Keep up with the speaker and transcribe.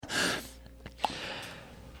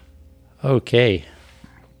Okay.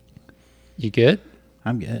 You good?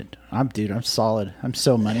 I'm good. I'm solid. I'm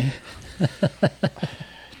so money.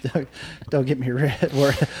 Don't get me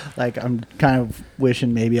like I'm kind of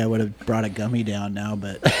wishing maybe I would have brought a gummy down now,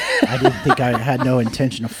 but I didn't think I had no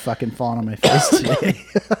intention of fucking falling on my face today.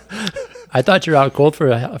 I thought you were out cold for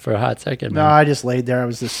a hot second, man. No, I just laid there. I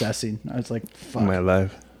was assessing. I was like, fuck. My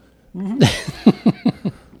life. Mm-hmm.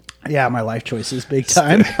 Yeah, my life choices, big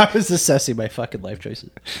time. I was assessing my fucking life choices.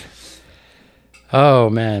 Oh,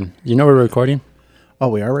 man. You know we're recording? Oh,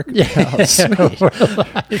 we are recording? Yeah. Oh, sweet.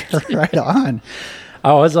 Right on.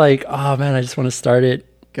 I was like, oh, man, I just want to start it.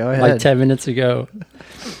 Go ahead. Like 10 minutes ago.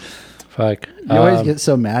 Fuck. You always get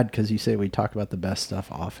so mad because you say we talk about the best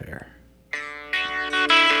stuff off air.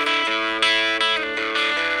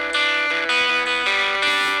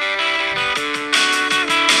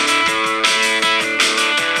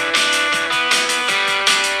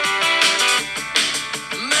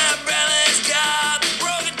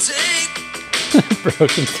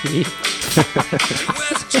 Broken teeth.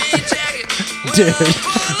 Dude.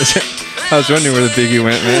 I was wondering where the biggie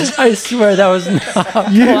went, man. I swear that was not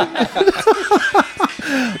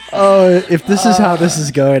Oh, if this is how this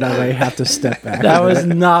is going, I might have to step back. That was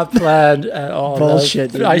not planned at all.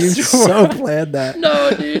 Bullshit, dude. I You swear. so planned that.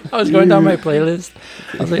 No, dude. I was going down my playlist.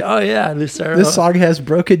 I was like, oh, yeah, Lucero. This song has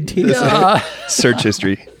broken teeth. Yeah. Search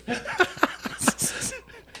history.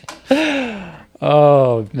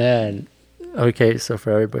 Oh, man. Okay, so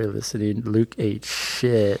for everybody listening, Luke ate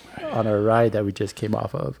shit on our ride that we just came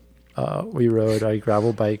off of. We rode our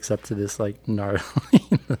gravel bikes up to this like gnarly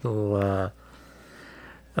little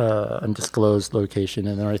undisclosed location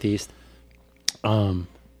in the Northeast. I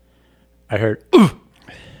heard, ooh!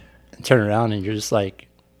 And turn around and you're just like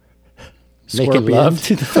making love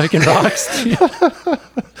to the fucking rocks.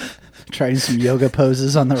 Trying some yoga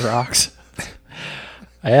poses on the rocks.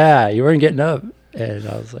 Yeah, you weren't getting up. And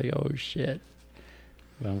I was like, oh, shit.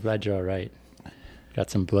 Well, I'm glad you're all right. Got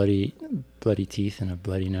some bloody teeth and a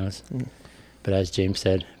bloody nose. But as James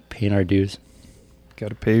said, paying our dues. Got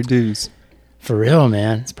to pay your dues. For real,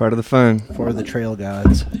 man. It's part of the fun. For the trail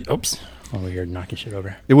gods. Oops. Oh, you're knocking shit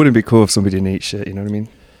over. It wouldn't be cool if somebody didn't eat shit, you know what I mean?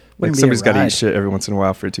 Like Wouldn't be somebody's a got to ride. eat shit every once in a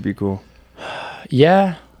while for it to be cool.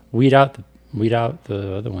 Yeah. Weed out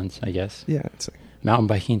the other ones, I guess. Yeah. It's like, Mountain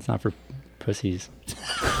biking's not for pussies.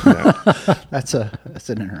 no. That's an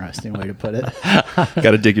interesting way to put it.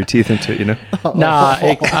 Got to dig your teeth into it, you know? Nah.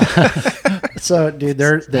 So, dude,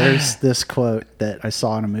 there's this quote that I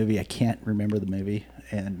saw in a movie. I can't remember the movie,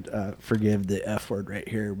 and forgive the F word right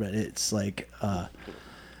here, but it's like,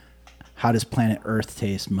 how does planet Earth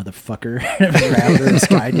taste, motherfucker? Rather, this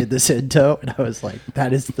guy did this intro, and I was like,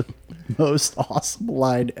 that is the most awesome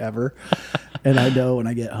line ever. And I know when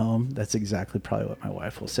I get home, that's exactly probably what my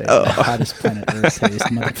wife will say. Oh. How does planet Earth taste,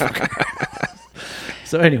 motherfucker?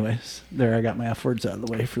 So anyways, there I got my F words out of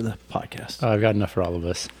the way for the podcast. I've got enough for all of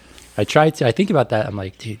us. I think about that. I'm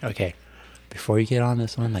like, dude, okay, before you get on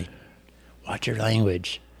this one, like, watch your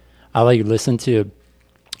language. I listen to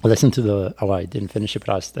I didn't finish it,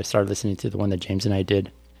 but I started listening to the one that James and I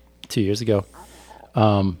did 2 years ago,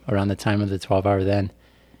 around the time of the 12-hour then.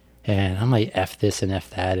 And I'm like, F this and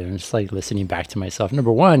F that. And I'm just like listening back to myself.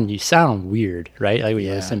 Number one, you sound weird, right? Like when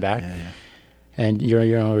you listen back. Yeah. And you're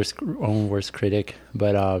your own worst critic.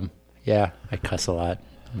 But yeah, I cuss a lot.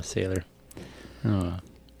 I'm a sailor.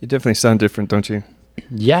 You definitely sound different, don't you?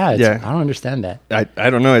 Yeah, Yeah. I don't understand that.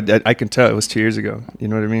 I don't know. I can tell it was 2 years ago. You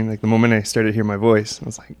know what I mean? Like the moment I started to hear my voice, I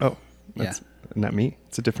was like, oh, that's not me.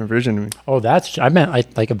 It's a different version of me. Oh, I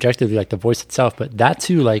meant like objectively, like the voice itself. But that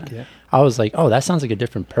too, like, I was like, oh, that sounds like a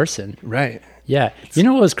different person. Right. Yeah. You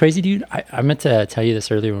know what was crazy, dude? I meant to tell you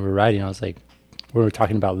this earlier when we were riding. I was like, we were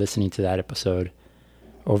talking about listening to that episode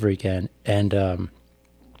over again. And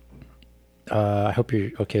I hope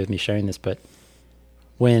you're okay with me sharing this, but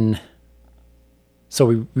so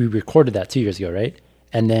we recorded that 2 years ago, right?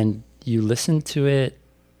 And then you listened to it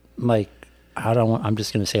like, I'm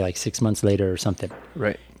just going to say like 6 months later or something.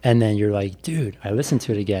 Right. And then you're like, dude, I listened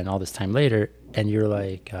to it again all this time later. And you're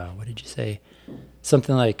like, what did you say?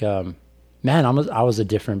 Something like, man, I was a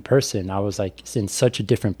different person. I was like in such a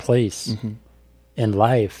different place in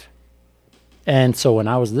life. And so when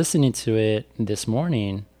I was listening to it this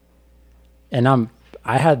morning, and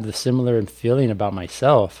I had the similar feeling about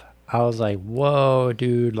myself. I was like, whoa,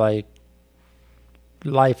 dude, like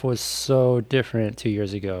life was so different 2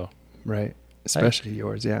 years ago. Right. Especially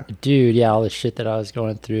yours, yeah. Dude, yeah, all the shit that I was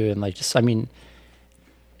going through and like just, I mean,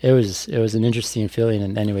 it was an interesting feeling.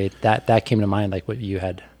 And anyway, that came to mind, like what you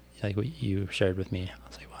shared with me. I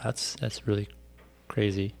was like, wow, that's really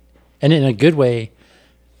crazy. And in a good way,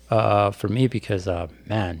 for me because,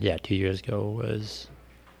 man, yeah, 2 years ago was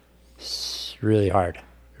really hard,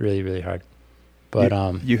 really, really hard. But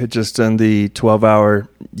you had just done the 12-hour.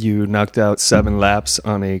 You knocked out 7 laps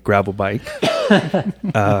on a gravel bike.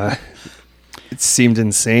 It seemed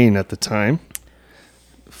insane at the time.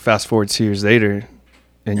 Fast forward 2 years later,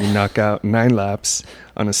 and you knock out 9 laps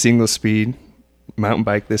on a single speed mountain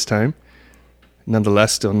bike this time.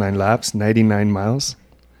 Nonetheless, still 9 laps, 99 miles.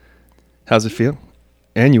 How's it feel?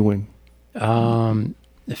 And you win.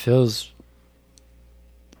 It feels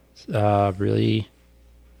really,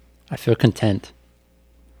 I feel content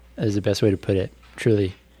is the best way to put it,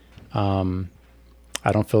 truly.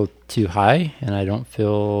 I don't feel too high and I don't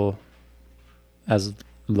feel as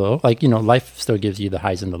low. Like, life still gives you the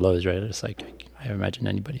highs and the lows, right? It's like I imagine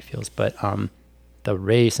anybody feels. But the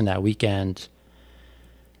race and that weekend,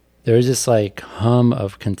 there was this like hum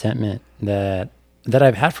of contentment that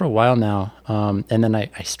I've had for a while now. And then I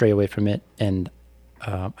stray away from it. And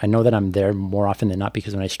I know that I'm there more often than not,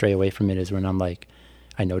 because when I stray away from it is when I'm like,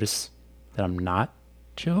 I notice that I'm not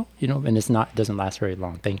chill, and it doesn't last very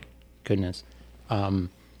long. Thank goodness. And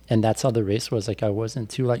that's how the race was. Like, I wasn't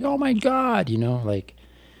too like, oh my God, like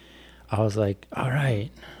I was like, all right.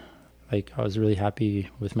 Like, I was really happy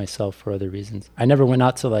with myself for other reasons. I never went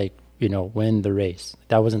out to like, win the race.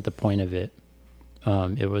 That wasn't the point of it.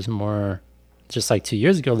 It was more just like 2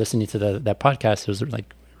 years ago listening to that podcast. It was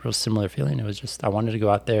like a real similar feeling. It was just, I wanted to go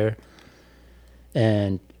out there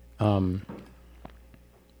and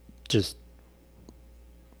just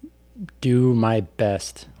do my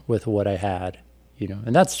best with what I had,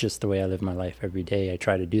 and that's just the way I live my life every day. I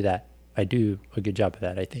try to do that. I do a good job of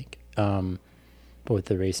that, I think. But with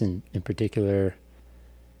the race in particular,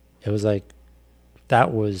 it was like,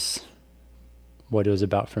 that was what it was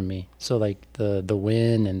about for me. So like the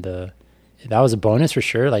win and that was a bonus for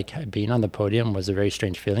sure. Like, being on the podium was a very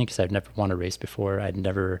strange feeling because I've never won a race before. I've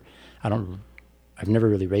never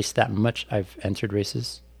really raced that much. I've entered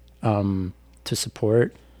races to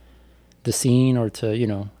support the scene or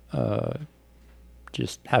to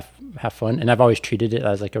just have fun, and I've always treated it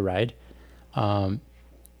as like a ride. And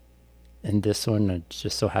this one, it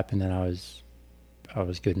just so happened that I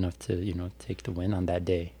was good enough to take the win on that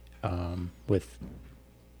day with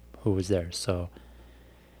who was there. So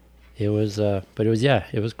it was but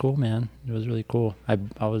it was cool, man. It was really cool. I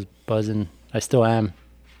was buzzing. I still am.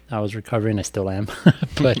 I was recovering. I still am.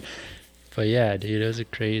 but yeah, dude, it was a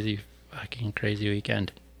fucking crazy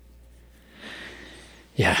weekend.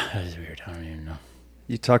 Yeah, that was weird. I don't even know.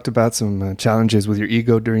 You talked about some challenges with your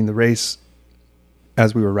ego during the race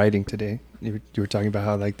as we were riding today. You were talking about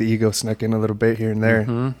how like the ego snuck in a little bit here and there.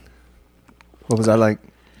 Mm-hmm. What was that like?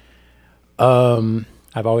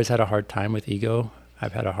 I've always had a hard time with ego.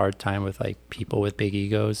 I've had a hard time with like people with big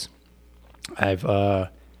egos. I've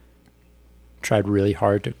tried really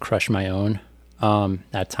hard to crush my own.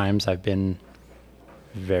 At times I've been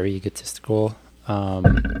very egotistical.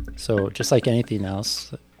 So just like anything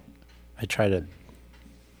else, I try to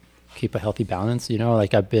keep a healthy balance,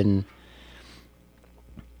 like I've been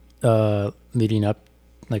leading up,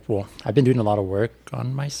 I've been doing a lot of work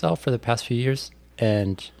on myself for the past few years.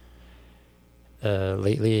 And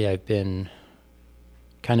lately I've been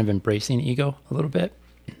kind of embracing ego a little bit,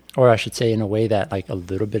 or I should say in a way that like a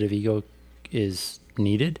little bit of ego is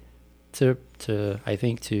needed to I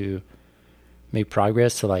think to make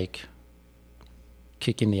progress, to like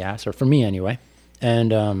kick in the ass, or for me anyway.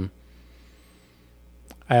 And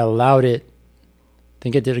I allowed it. I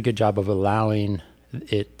think I did a good job of allowing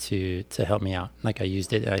it to help me out. Like, I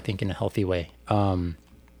used it, I think, in a healthy way, to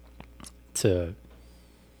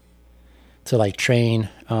like train,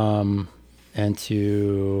 and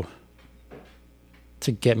to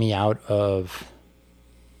get me out of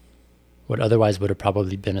what otherwise would have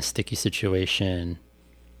probably been a sticky situation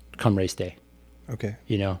come race day. Okay.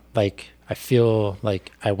 Like, I feel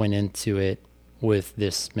like I went into it with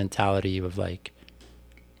this mentality of like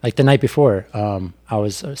the night before, I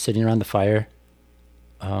was sitting around the fire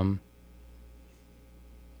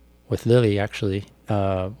with Lily, actually.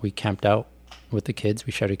 We camped out with the kids.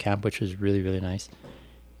 We shared a camp, which was really, really nice.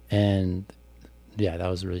 And yeah, that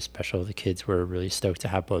was really special. The kids were really stoked to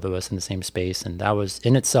have both of us in the same space. And that was,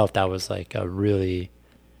 in itself, that was like a really,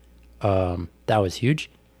 that was huge.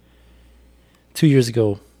 2 years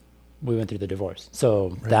ago, we went through the divorce. So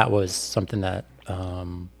right. That was something that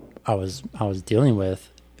I was dealing with.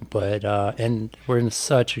 But and we're in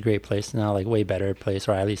such a great place now, like way better place,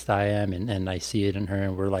 or at least I am, and I see it in her,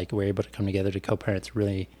 and we're able to come together to co-parents.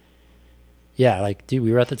 Really, yeah, like, dude,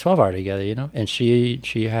 we were at the 12-hour together, and she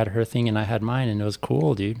had her thing and I had mine, and it was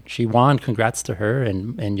cool, dude. She won. Congrats to her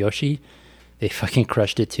and Yoshi. they fucking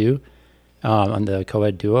crushed it too, on the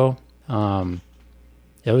co-ed duo.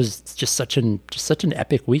 It was just such an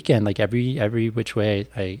epic weekend. Like every which way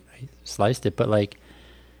I sliced it. But like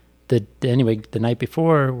the night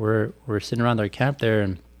before, we're sitting around our camp there,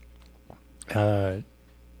 and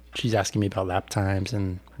she's asking me about lap times,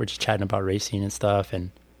 and we're just chatting about racing and stuff,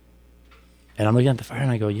 and I'm looking at the fire,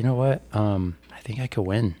 and I go, you know what? I think I could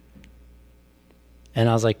win. And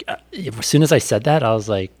I was like, as soon as I said that, I was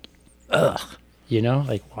like, ugh,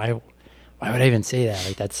 like why would I even say that?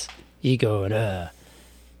 Like that's ego and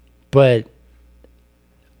But,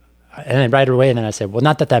 and then right away, and then I said, well,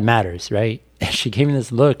 not that matters, right? And she gave me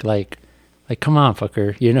this look like, come on,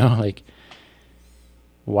 fucker, like,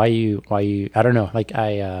 why you, I don't know, like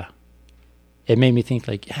it made me think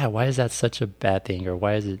like, yeah, why is that such a bad thing? Or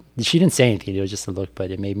why is it, she didn't say anything, it was just a look,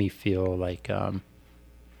 but it made me feel like,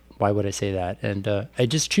 why would I say that? And I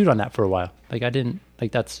just chewed on that for a while. Like I didn't,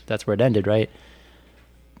 like that's where it ended, right?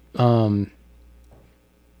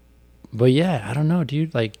 But yeah, I don't know,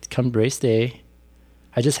 dude. Like, come race day,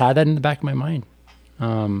 I just had that in the back of my mind.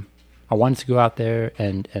 I wanted to go out there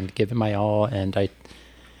and give it my all, and I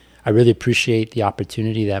really appreciate the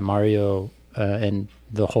opportunity that Mario and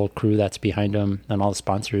the whole crew that's behind him and all the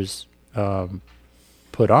sponsors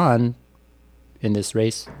put on in this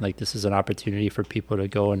race. Like, this is an opportunity for people to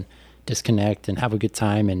go and disconnect and have a good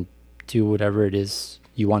time and do whatever it is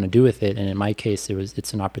you want to do with it. And in my case,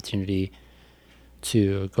 it's an opportunity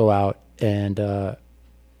to go out and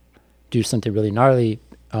do something really gnarly,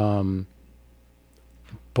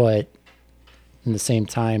 but in the same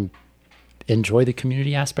time enjoy the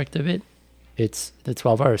community aspect of it. It's the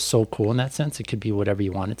 12 hours so cool in that sense. It could be whatever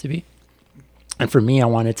you want it to be, and for me, I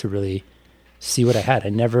wanted to really see what I had. I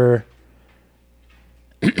never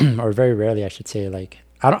or very rarely, I should say, like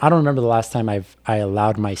I don't remember the last time I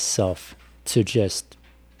allowed myself to just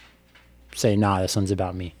say, nah, this one's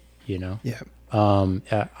about me, Yeah.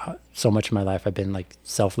 So much of my life I've been like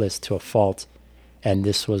selfless to a fault, and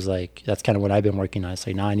this was like, that's kind of what I've been working on. It's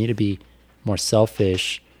like, nah, I need to be more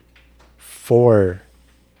selfish to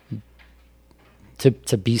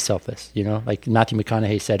be selfless, like Matthew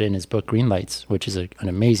McConaughey said in his book Green Lights, which is an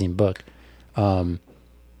amazing book, to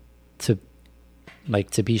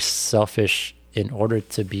be selfish in order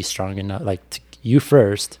to be strong enough, like you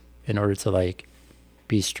first, in order to like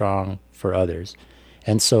be strong for others.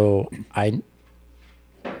 And so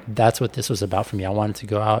that's what this was about for me. I wanted to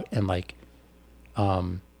go out and like,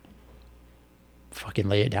 fucking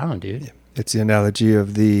lay it down, dude. Yeah. It's the analogy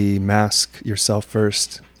of the mask yourself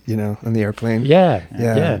first, on the airplane. Yeah.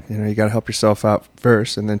 You got to help yourself out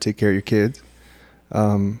first and then take care of your kids.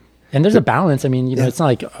 And there's a balance. I mean, it's not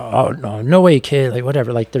like, oh no way, kid, like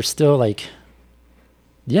whatever. Like there's still like,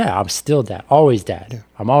 yeah, I'm still dad, always dad. Yeah.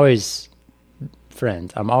 I'm always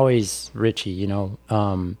friend. I'm always Richie,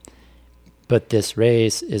 but this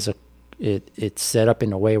race is it's set up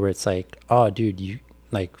in a way where it's like, oh dude, you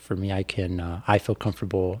like, for me, I feel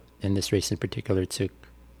comfortable in this race in particular to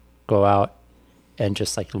go out and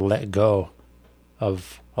just like let go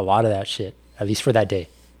of a lot of that shit, at least for that day,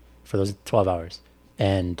 for those 12 hours.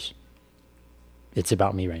 And it's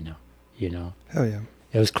about me right now, Hell yeah.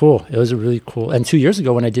 It was cool. It was a really cool. And 2 years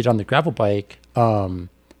ago when I did on the gravel bike, the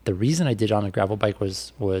reason I did on a gravel bike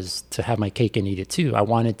was to have my cake and eat it too. I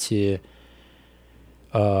wanted to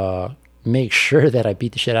make sure that I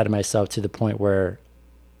beat the shit out of myself to the point where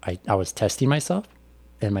I was testing myself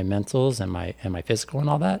and my mentals and my physical and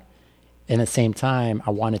all that. And at the same time,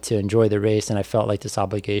 I wanted to enjoy the race, and I felt like this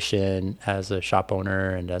obligation as a shop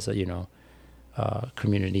owner and as a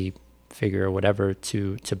community figure or whatever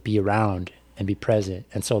to be around and be present.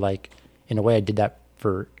 And so like in a way, I did that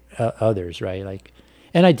for others, right? Like,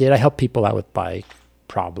 and I helped people out with bike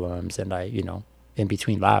problems, and I in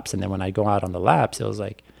between laps. And then when I go out on the laps, it was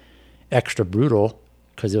like extra brutal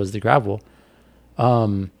because it was the gravel.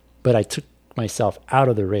 But I took myself out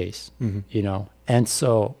of the race, and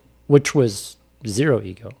so, which was zero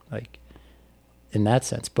ego, like in that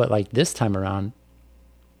sense. But like this time around,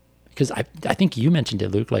 because I think you mentioned it,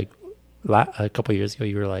 Luke, like a couple of years ago,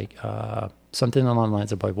 you were like, something along the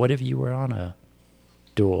lines of like, what if you were on a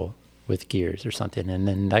duel with gears or something? And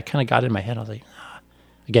then that kind of got in my head. I was like,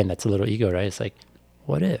 again, that's a little ego, right? It's like,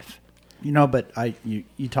 what if? But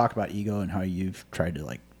you talk about ego and how you've tried to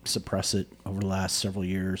like suppress it over the last several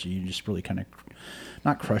years. You just really kind of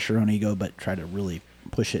not crush your own ego, but try to really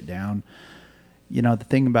push it down. The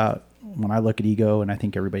thing about when I look at ego, and I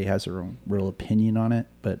think everybody has their own real opinion on it,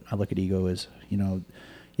 but I look at ego as,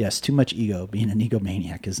 yes, too much ego, being an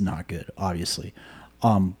egomaniac is not good, obviously.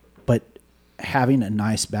 But having a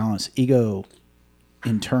nice balance, ego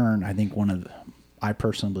in turn, I think one of I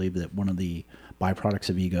personally believe that one of the byproducts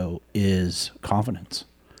of ego is confidence.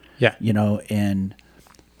 Yeah. You know, and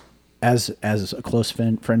as a close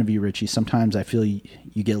friend of you, Richie, sometimes I feel you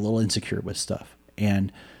get a little insecure with stuff.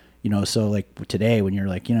 And, you know, so like today when you're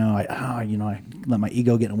like, I let my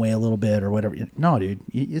ego get in the way a little bit or whatever. No, dude,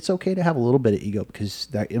 it's okay to have a little bit of ego, because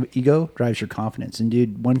that ego drives your confidence. And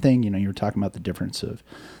dude, one thing, you were talking about the difference of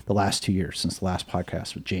the last 2 years since the last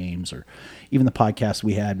podcast with James, or even the podcast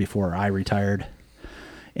we had before I retired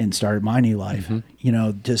and started my new life,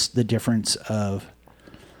 just the difference of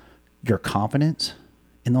your confidence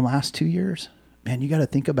in the last 2 years. Man, you got to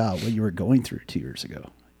think about what you were going through 2 years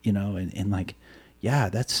ago, and like,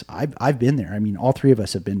 yeah, I've been there. I mean, all three of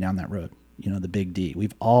us have been down that road, the big D.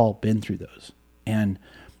 We've all been through those. And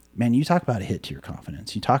man, you talk about a hit to your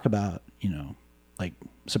confidence. You talk about, like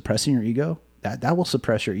suppressing your ego, that will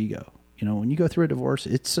suppress your ego. When you go through a divorce,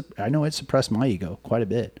 I know it suppressed my ego quite a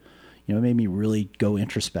bit. It made me really go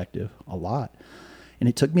introspective a lot. And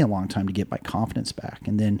it took me a long time to get my confidence back.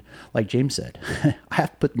 And then, like James said, I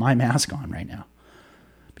have to put my mask on right now,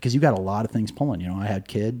 because you got a lot of things pulling. I had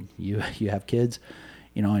kid, you have kids,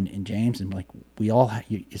 and James, and like we all,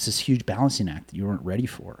 it's this huge balancing act that you weren't ready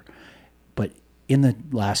for. But in the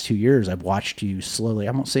last 2 years, I've watched you slowly,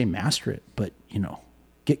 I won't say master it, but,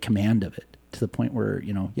 get command of it to the point where,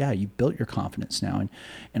 you've built your confidence now.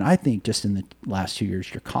 And I think just in the last 2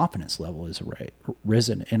 years, your confidence level is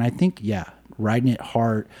risen. And I think, riding it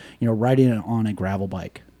hard, riding it on a gravel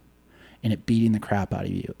bike and it beating the crap out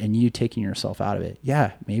of you and you taking yourself out of it.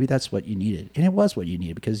 Yeah, maybe that's what you needed. And it was what you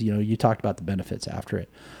needed, because, you talked about the benefits after it.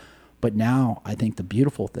 But now I think the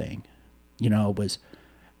beautiful thing, was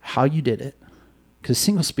how you did it. Because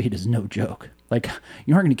single speed is no joke. Like,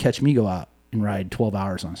 you aren't going to catch me go out and ride 12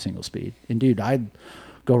 hours on a single speed. And dude, I'd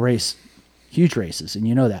go race huge races, and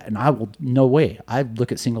that. And no way. I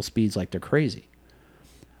look at single speeds like they're crazy.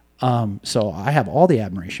 So I have all the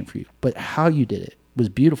admiration for you, but how you did it was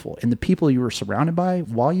beautiful. And the people you were surrounded by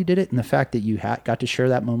while you did it, and the fact that you got to share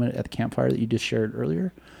that moment at the campfire that you just shared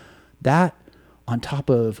earlier, that on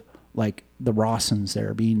top of like the Rossons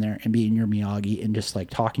there being there and being your Miyagi and just like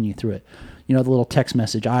talking you through it, the little text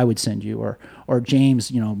message I would send you, or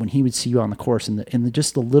James, when he would see you on the course, and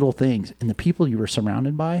just the little things and the people you were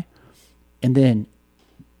surrounded by. And then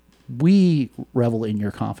we revel in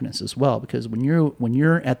your confidence as well, because when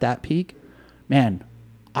you're at that peak, man,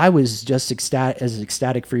 I was just as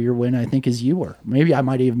ecstatic for your win, I think, as you were. Maybe I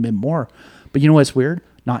might have even been more. But you know what's weird?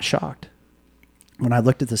 Not shocked. When I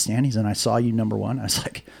looked at the standings and I saw you number one, I was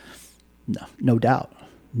like, no doubt.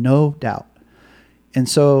 And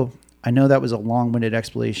so I know that was a long-winded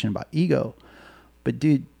explanation about ego, but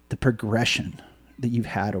dude, the progression that you've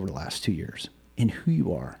had over the last 2 years in who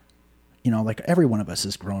you are, like every one of us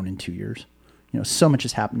has grown in 2 years. So much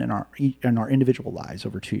has happened in our individual lives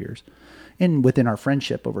over 2 years, and within our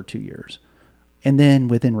friendship over 2 years, and then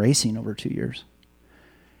within racing over 2 years.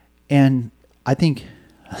 And I think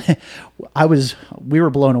we were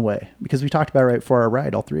blown away, because we talked about right before our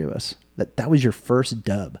ride, all three of us, that was your first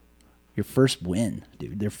dub, your first win,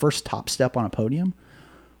 dude, their first top step on a podium,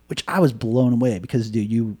 which I was blown away, because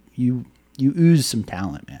dude, you ooze some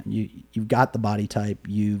talent, man. You've got the body type,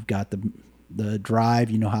 you've got the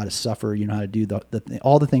drive, you know how to suffer, you know how to do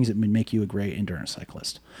all the things that would make you a great endurance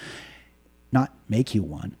cyclist. Not make you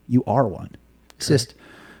one, you are one. It's just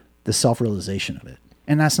the self-realization of it.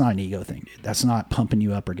 And that's not an ego thing, dude. That's not pumping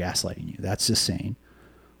you up or gaslighting you. That's just saying,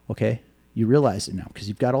 okay, you realize it now, because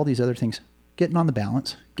you've got all these other things, getting on the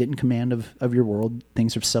balance, getting command of your world.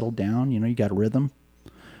 Things have settled down. You got a rhythm,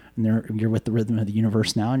 and you're with the rhythm of the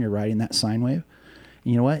universe now, and you're riding that sine wave.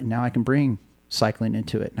 And you know what? Now I can bring cycling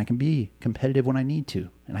into it, and I can be competitive when I need to,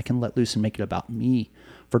 and I can let loose and make it about me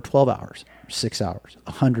for 12 hours, 6 hours,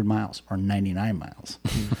 100 miles, or 99 miles.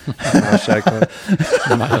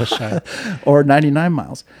 Or 99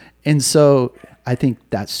 miles. And so I think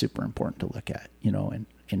that's super important to look at,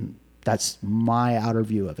 and that's my outer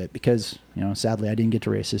view of it, because, sadly I didn't get to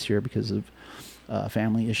race this year because of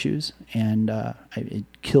family issues. And it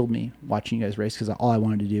killed me watching you guys race, because all I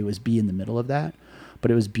wanted to do was be in the middle of that.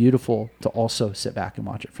 But it was beautiful to also sit back and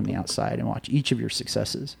watch it from the outside, and watch each of your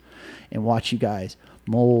successes, and watch you guys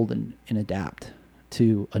mold and adapt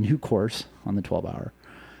to a new course on the 12-hour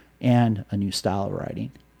and a new style of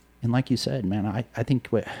riding. And like you said, man, I think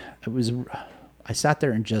I sat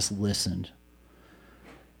there and just listened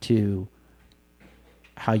to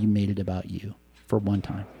how you made it about you for one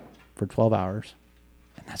time, for 12 hours.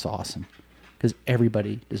 And that's awesome, because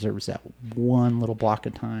everybody deserves that one little block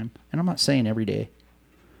of time. And I'm not saying every day,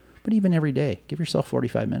 but even every day, give yourself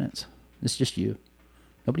 45 minutes. It's just you.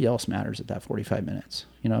 Nobody else matters at that 45 minutes.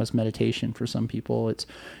 You know, it's meditation for some people. It's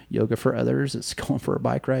yoga for others. It's going for a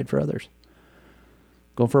bike ride for others.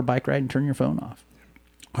 Go for a bike ride and turn your phone off.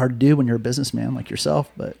 Hard to do when you're a businessman like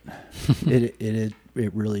yourself, but it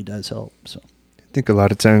really does help. So I think a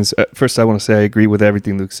lot of times, first I want to say I agree with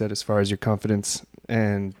everything Luke said as far as your confidence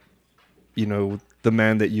and, you know, the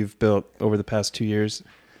man that you've built over the past 2 years.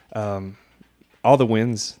 All the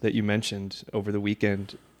wins that you mentioned over the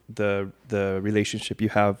weekend, the relationship you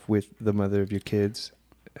have with the mother of your kids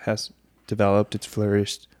has developed, it's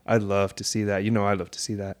flourished. I'd love to see that. You know, I love to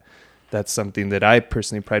see that. That's something that I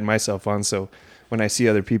personally pride myself on. So when I see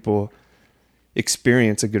other people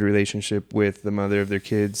experience a good relationship with the mother of their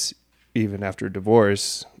kids, even after a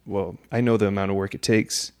divorce, well, I know the amount of work it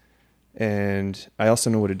takes, and I also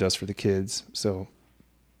know what it does for the kids. So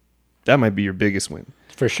that might be your biggest win.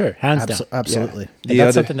 For sure. Hands down. Absolutely. Yeah. And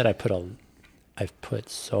that's something that I've put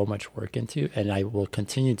so much work into, and I will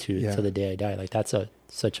continue to till the day I die. Like that's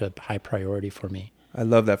such a high priority for me. I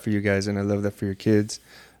love that for you guys, and I love that for your kids.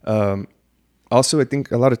 Also, I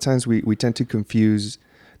think a lot of times we tend to confuse.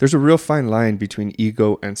 There's a real fine line between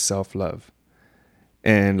ego and self-love.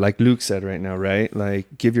 And like Luke said right now, right?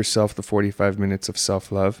 Like give yourself the 45 minutes of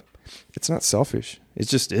self-love. It's not selfish. It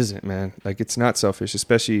just isn't, man. Like it's not selfish,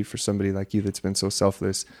 especially for somebody like you that's been so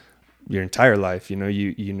selfless your entire life. You know,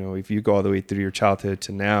 you know, if you go all the way through your childhood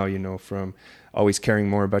to now, you know, from always caring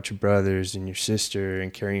more about your brothers and your sister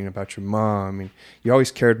and caring about your mom, and you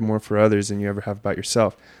always cared more for others than you ever have about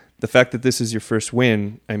yourself. The fact that this is your first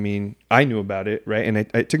win, I mean, I knew about it, right? And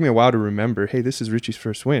it took me a while to remember, hey, this is Richie's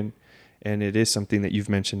first win. And it is something that you've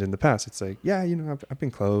mentioned in the past. It's like, yeah, you know, I've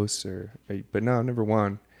been close, but no, I've never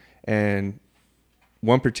won. And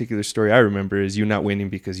one particular story I remember is you not winning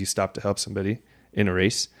because you stopped to help somebody in a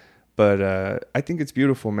race. But I think it's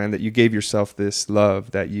beautiful, man, that you gave yourself this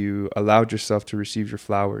love, that you allowed yourself to receive your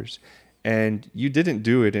flowers. And you didn't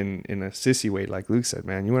do it in a sissy way, like Luke said,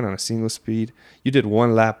 man. You went on a single speed. You did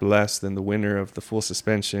one lap less than the winner of the full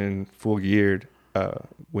suspension, full geared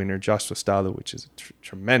winner, Josh Tostado, which is a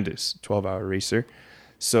tremendous 12-hour racer.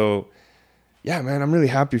 So, yeah, man, I'm really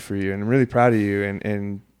happy for you, and I'm really proud of you.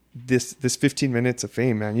 And this 15 minutes of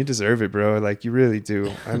fame, man, you deserve it, bro. Like, you really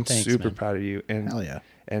do. I'm Thanks, super man. proud of you. And, Hell yeah.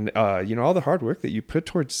 And, you know, all the hard work that you put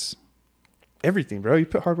towards everything, bro. You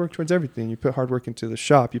put hard work towards everything. You put hard work into the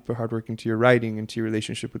shop. You put hard work into your writing, into your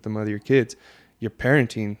relationship with the mother of your kids, your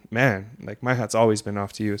parenting. Man, like my hat's always been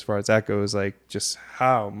off to you as far as that goes. Like just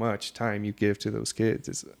how much time you give to those kids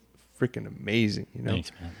is freaking amazing, you know?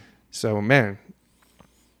 Thanks, man. So, man,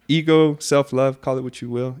 ego, self-love, call it what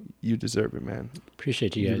you will. You deserve it, man.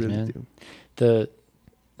 Appreciate you guys, really man. do.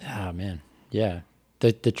 Man. Yeah.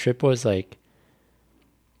 The trip was like,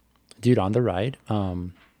 dude, on the ride,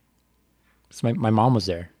 so my mom was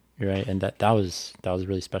there, right? And that was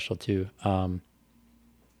really special too. The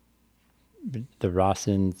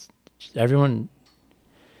Rossins, everyone,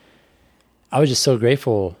 I was just so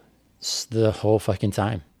grateful the whole fucking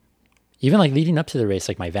time. Even like leading up to the race,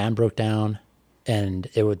 like my van broke down and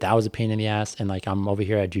that was a pain in the ass. And like I'm over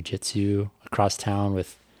here at jiu-jitsu across town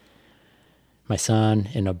with my son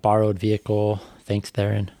in a borrowed vehicle. Thanks,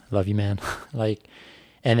 Theron. Love you, man. Like,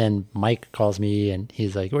 and then Mike calls me and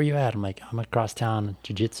he's like, "Where you at?" I'm like, "I'm across town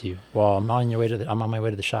jiu-jitsu." "Well, I'm on my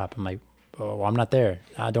way to the shop." I'm like, "Oh, well, I'm not there."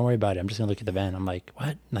 "Don't worry about it. I'm just gonna look at the van." I'm like,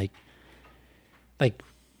 "What?" Like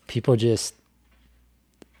people just,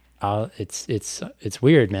 it's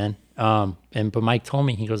weird, man. But Mike told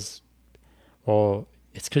me, he goes, "Well,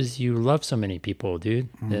 it's because you love so many people, dude,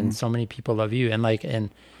 and so many people love you." And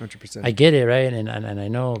 100%. I get it, right? And I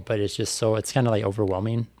know, but it's just so, it's kind of like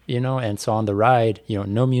overwhelming, you know? And so on the ride, you know,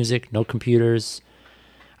 no music, no computers.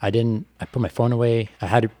 I put my phone away. I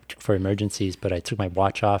had it for emergencies, but I took my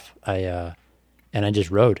watch off. And I just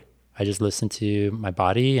rode. I just listened to my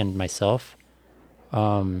body and myself.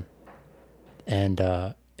 And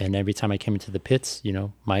every time I came into the pits, you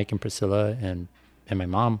know, Mike and Priscilla and my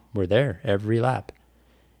mom were there every lap.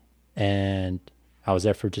 And I was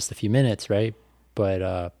there for just a few minutes, right?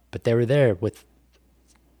 But they were there with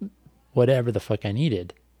whatever the fuck I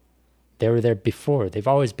needed. They were there before. They've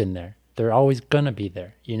always been there. They're always gonna be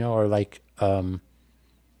there, you know, or like,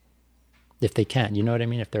 if they can't, you know what I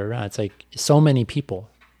mean? If they're around, it's like so many people.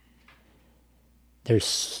 It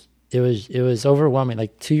was overwhelming.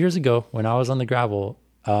 Like 2 years ago when I was on the gravel,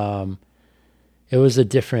 there's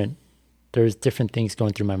different things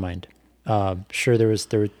going through my mind. Sure, there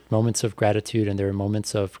were moments of gratitude and there were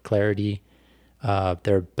moments of clarity. But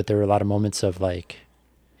there were a lot of moments of like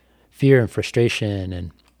fear and frustration and,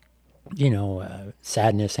 you know,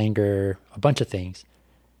 sadness, anger, a bunch of things.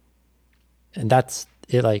 And that's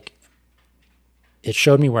it. Like it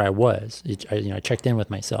showed me where I was. I checked in with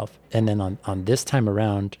myself. And then on this time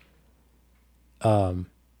around, the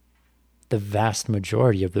vast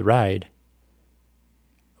majority of the ride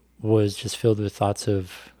was just filled with thoughts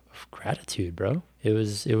of gratitude, bro. It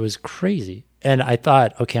was crazy. And I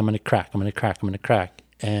thought, okay, I'm going to crack.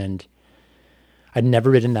 And I'd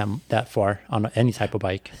never ridden that far on any type of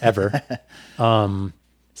bike ever.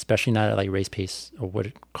 Especially not at like race pace, or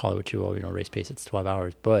call it what you will, race pace, it's 12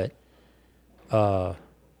 hours. But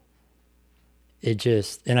it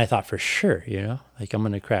just, and I thought for sure, like I'm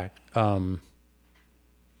going to crack. And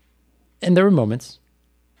there were moments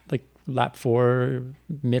like lap 4,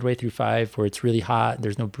 midway through 5, where it's really hot,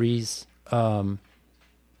 there's no breeze.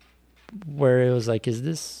 Where it was like, is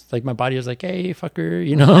this like, my body was like, hey fucker,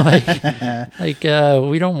 like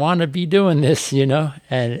we don't want to be doing this, and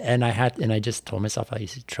I just told myself, I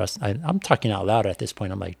used to trust. I'm talking out loud at this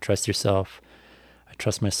point. I'm like, trust yourself. I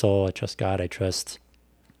trust my soul. I trust God. I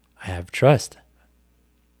have trust,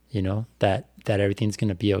 that everything's going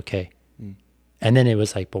to be okay. And then it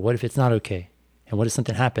was like, but what if it's not okay? And what if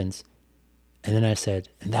something happens? And then I said,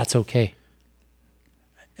 and that's okay.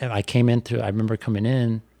 And I remember coming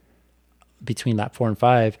in between lap 4 and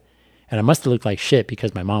 5, and I must have looked like shit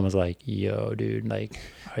because my mom was like, yo, dude, like,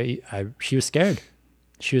 she was scared.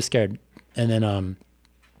 And then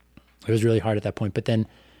it was really hard at that point. But then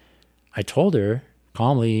I told her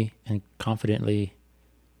calmly and confidently,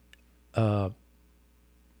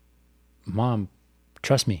 Mom,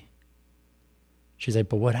 trust me. She's like,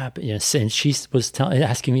 but what happened? And she was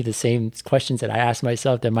asking me the same questions that I asked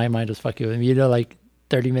myself, that my mind was fucking with me, like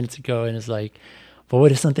 30 minutes ago. And it's like, but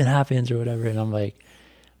what if something happens or whatever? And I'm like,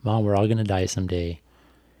 Mom, we're all going to die someday.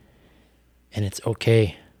 And it's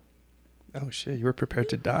okay. Oh, shit. You were prepared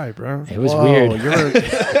to die, bro. It was weird.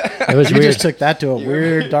 It was you weird. just took that to a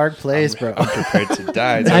weird, dark place, bro. I'm prepared to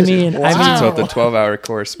die. I mean, about the 12-hour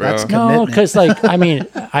course, bro. No, because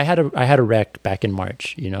I had a wreck back in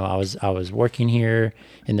March. I was working here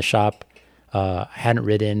in the shop. I hadn't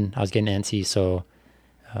ridden. I was getting antsy, so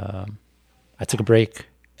I took a break.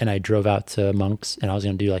 And I drove out to Monk's, and I was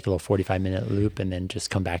going to do like a little 45-minute loop and then just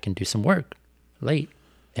come back and do some work late.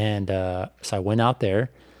 And so I went out there,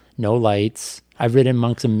 no lights. I've ridden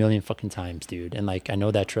Monk's a million fucking times, dude. And like, I know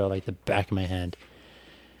that trail like the back of my hand.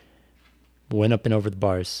 Went up and over the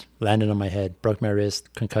bars, landed on my head, broke my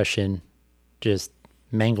wrist, concussion, just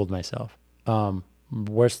mangled myself.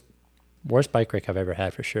 Worst bike wreck I've ever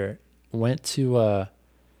had for sure. Went to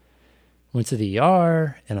the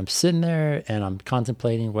ER, and I'm sitting there and I'm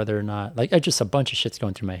contemplating whether or not, like, just a bunch of shit's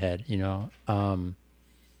going through my head, and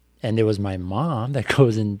it was my mom that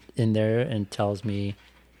goes in there and tells me,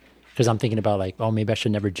 because I'm thinking about like, oh, maybe I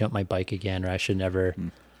should never jump my bike again, or I should never,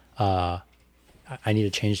 I need to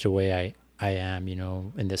change the way I am,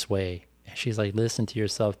 in this way. And she's like, listen to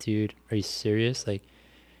yourself, dude. Are you serious? Like,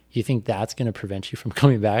 you think that's going to prevent you from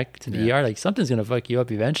coming back to the ER? Like, something's going to fuck you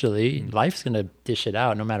up eventually. Life's going to dish it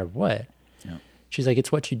out no matter what. Yeah. She's like,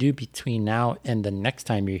 it's what you do between now and the next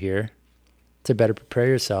time you're here to better prepare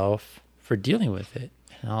yourself for dealing with it.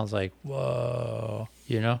 And I was like, whoa,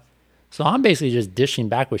 So I'm basically just dishing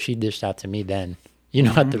back what she dished out to me then,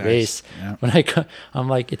 at the race. Yeah. When I'm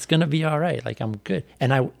like, it's going to be all right. Like, I'm good.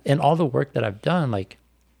 And all the work that I've done, like,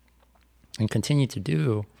 and continue to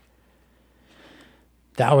do,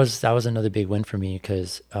 that was another big win for me,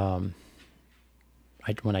 because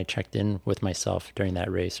when I checked in with myself during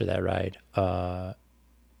that race or that ride, I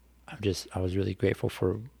was really grateful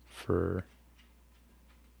for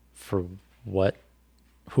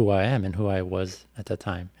who I am and who I was at that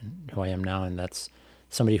time and who I am now. And that's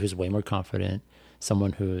somebody who's way more confident,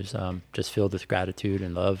 someone who's just filled with gratitude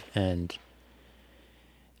and love, and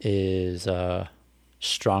is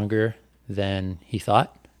stronger than he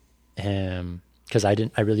thought. Because I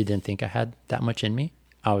really didn't think I had that much in me.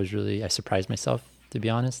 I surprised myself, to be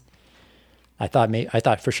honest. I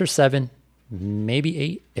thought for sure 7, maybe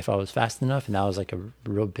 8 if I was fast enough, and that was like a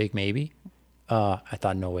real big maybe. I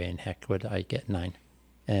thought no way in heck would I get 9.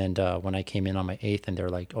 And when I came in on my 8th and they're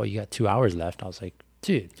like, oh, you got 2 hours left, I was like,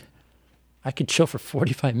 dude, I could chill for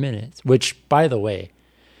 45 minutes, which, by the way,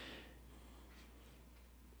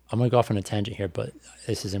 I'm going to go off on a tangent here, but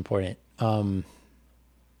this is important. I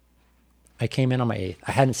came in on my 8th.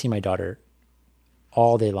 I hadn't seen my daughter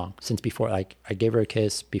all day long since before. Like, I gave her a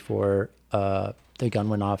kiss before the gun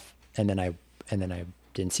went off, and then I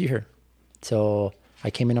didn't see her. So I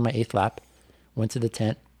came in on my 8th lap, went to the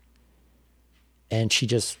tent, and she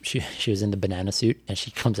was in the banana suit, and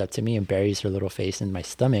she comes up to me and buries her little face in my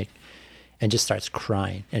stomach and just starts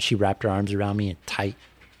crying. And she wrapped her arms around me and tight,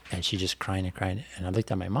 and she just crying and crying. And I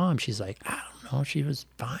looked at my mom. She's like, I don't know. She was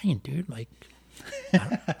fine, dude. Like,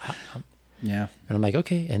 Yeah. And I'm like,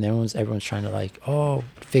 okay. And everyone's trying to like, oh,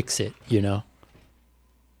 fix it, you know?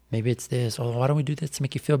 Maybe it's this. Oh, why don't we do this to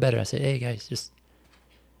make you feel better? I said, hey, guys,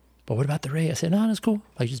 but what about the Ray? I said, no, that's cool.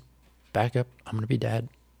 Like, just back up. I'm going to be dad.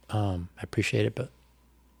 I appreciate it, but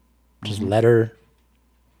just let her,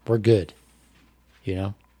 we're good, you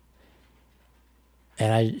know?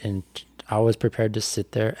 And I was prepared to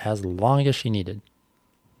sit there as long as she needed.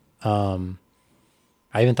 I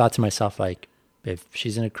even thought to myself, like, if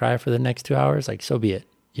she's going to cry for the next 2 hours, like, so be it.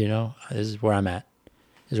 You know, this is where I'm at.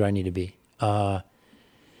 This is where I need to be. I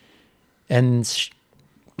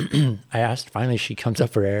asked, finally, she comes up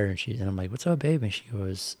for air and I'm like, what's up, babe? And she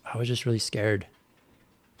goes, I was just really scared.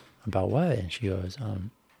 About what? And she goes,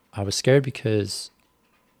 I was scared because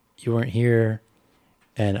you weren't here.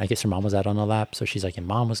 And I guess her mom was out on the lap. So she's like, and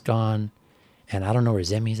mom was gone. And I don't know where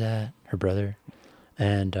Zemi's at, her brother.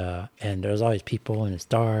 And there's always people and it's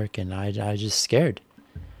dark and I was just scared.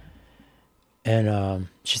 And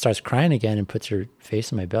she starts crying again and puts her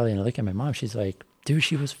face in my belly and I look at my mom. She's like, dude,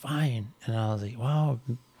 she was fine. And I was like, wow,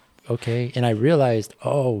 okay. And I realized,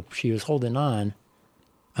 oh, she was holding on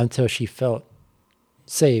until she felt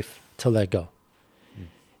safe to let go.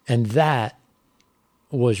 And that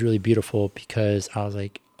was really beautiful because I was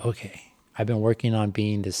like, okay, I've been working on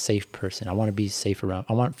being this safe person. I want to be safe around.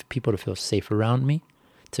 I want people to feel safe around me,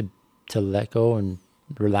 to let go and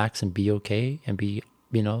relax and be okay and be,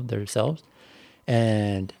 you know, themselves.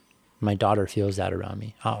 And my daughter feels that around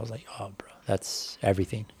me. I was like, oh, bro, that's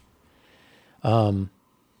everything.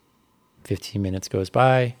 15 minutes goes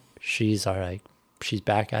by. She's all right. She's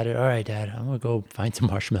back at it. All right, Dad, I'm gonna go find some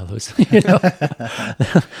marshmallows. You know,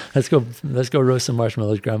 let's go roast some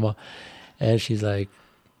marshmallows, Grandma. And she's like,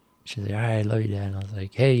 all right, I love you, Dad. And I was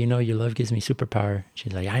like, hey, you know, your love gives me superpower.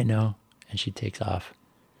 She's like, I know. And she takes off.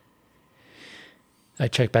 I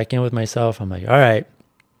check back in with myself. I'm like, all right,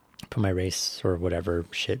 put my race or whatever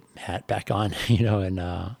shit hat back on, you know, and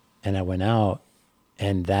I went out,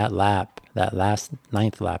 and that last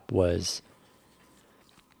 9th lap was,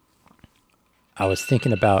 I was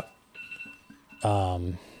thinking about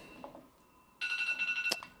that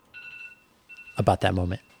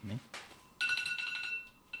moment.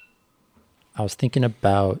 I was thinking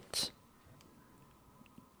about,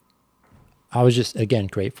 I was just, again,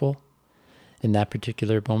 grateful in that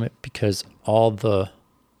particular moment because all the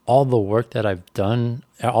work that I've done,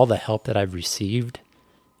 all the help that I've received,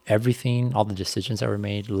 everything, all the decisions that were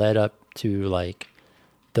made led up to like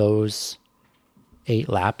those 8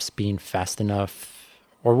 laps being fast enough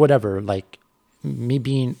or whatever, like me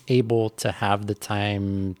being able to have the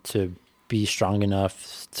time to be strong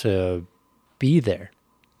enough to be there,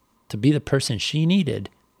 to be the person she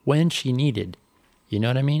needed when she needed, you know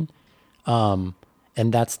what I mean?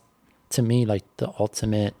 And that's, to me, like the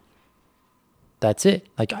ultimate, that's it.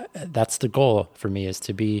 Like that's the goal for me, is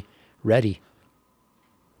to be ready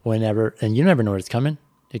whenever, and you never know where it's coming.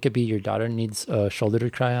 It could be your daughter needs a shoulder to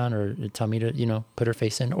cry on or a tummy to, you know, put her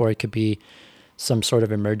face in, or it could be some sort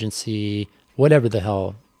of emergency, whatever the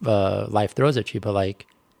hell life throws at you. But like,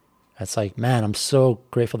 it's like, man, I'm so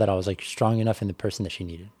grateful that I was like strong enough in the person that she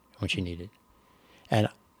needed when she needed. And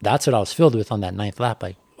that's what I was filled with on that 9th lap.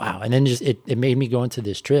 Like, wow. And then just, it made me go into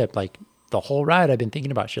this trip. Like the whole ride, I've been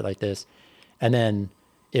thinking about shit like this. And then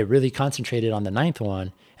it really concentrated on the 9th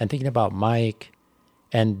one and thinking about Mike,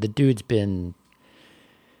 and the dude's been,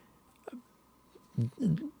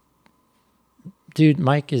 dude,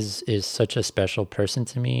 Mike is such a special person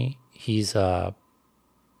to me. He's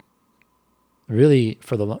really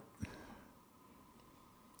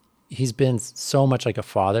he's been so much like a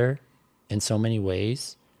father in so many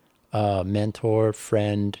ways, mentor,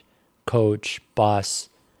 friend, coach, boss,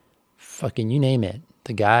 fucking you name it.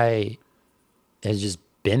 The guy has just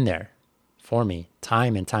been there for me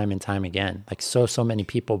time and time and time again. Like so many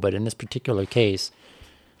people, but in this particular case,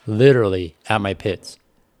 literally at my pits.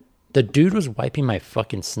 The dude was wiping my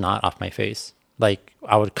fucking snot off my face. Like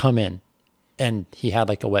I would come in and he had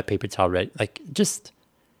like a wet paper towel ready. Like just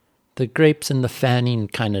the grapes and the fanning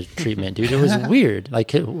kind of treatment, dude. It was weird.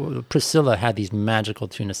 Like Priscilla had these magical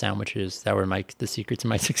tuna sandwiches that were the secret to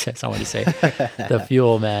my success, I want to say. The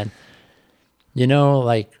fuel, man. You know,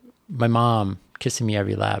 like my mom kissing me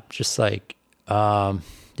every lap, just like,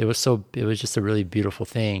 it was just a really beautiful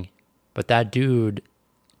thing. But that dude,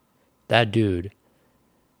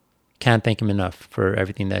 can't thank him enough for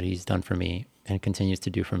everything that he's done for me and continues to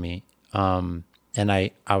do for me. And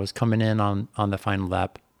I was coming in on the final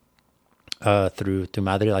lap, through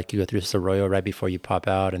Madre, like you go through this arroyo right before you pop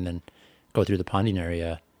out and then go through the ponding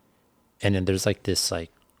area. And then there's like this like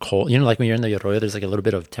cold, you know, like when you're in the arroyo, there's like a little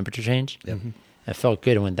bit of temperature change. Yep. It felt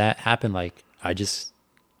good. And when that happened, like I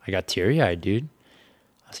got teary-eyed, dude.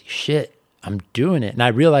 I was like, shit, I'm doing it. And I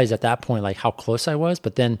realized at that point, like, how close I was.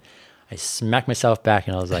 But then I smacked myself back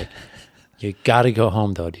and I was like, you got to go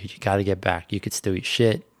home, though, dude. You got to get back. You could still eat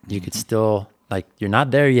shit. You could still, like, you're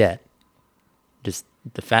not there yet. Just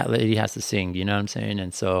the fat lady has to sing, you know what I'm saying?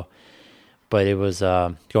 And so, but it was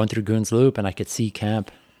going through Goons Loop and I could see camp.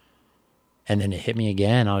 And then it hit me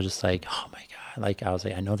again. I was just like, oh my God. Like, I was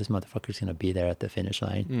like, I know this motherfucker's going to be there at the finish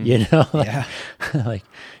line, you know? Like, Yeah. like,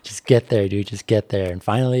 just get there, dude. Just get there. And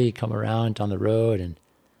finally come around on the road. And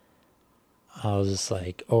I was just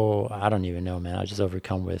like, oh, I don't even know, man. I was just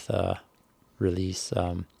overcome with release.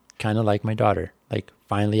 Kind of like my daughter. Like,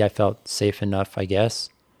 finally I felt safe enough, I guess,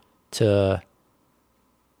 to,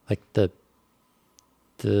 like, the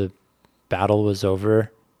battle was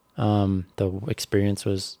over. The experience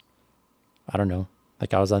was, I don't know,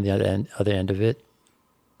 like I was on the other end of it.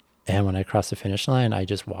 And when I crossed the finish line, I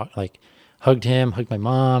just walked, like, hugged him, hugged my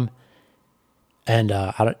mom. And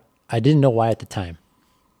I didn't know why at the time,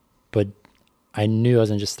 but I knew I was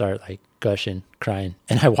going to just start, like, gushing, crying.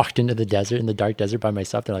 And I walked into the desert, in the dark desert by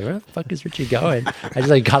myself. They're like, where the fuck is Richie going? I just,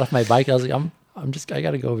 like, got off my bike. I was like, I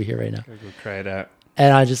got to go over here right now. Gotta go cry it out.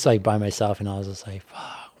 And I just, like, by myself, and I was just like,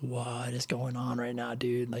 fuck, what is going on right now,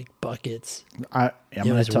 dude? Like, buckets. I'm It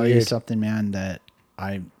going was to tell you weird. something, man, that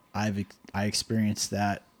I experienced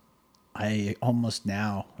that. I almost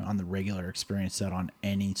now on the regular experience that on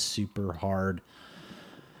any super hard,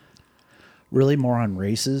 really more on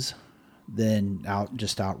races than out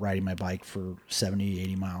riding my bike for 70,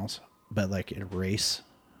 80 miles. But like at a race,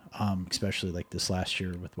 especially like this last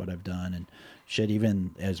year with what I've done and shit,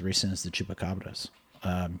 even as recent as the Chupacabras.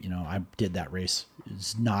 I did that race.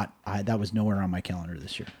 It's not, that was nowhere on my calendar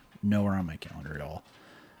this year. Nowhere on my calendar at all.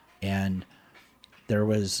 And there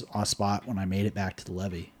was a spot when I made it back to the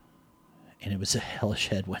levee, and it was a hellish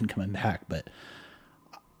headwind coming back, but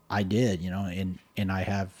I did, and I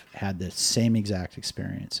have had the same exact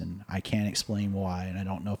experience, and I can't explain why. And I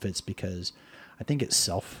don't know if it's because I think it's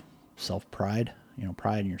self pride,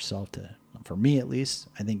 pride in yourself for me at least,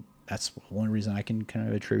 I think that's the only reason I can kind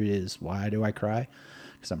of attribute it is why do I cry?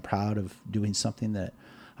 Because I'm proud of doing something that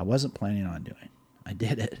I wasn't planning on doing. I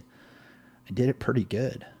did it. I did it pretty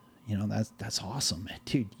good. That's awesome,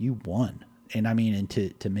 dude. You won. And I mean, and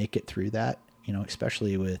to make it through that,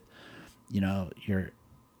 especially with,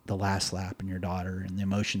 the last lap and your daughter and the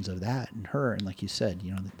emotions of that and her. And like you said,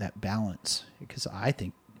 that balance, because I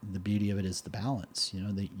think the beauty of it is the balance,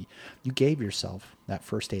 that you gave yourself that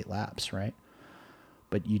first 8 laps, right?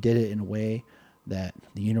 But you did it in a way that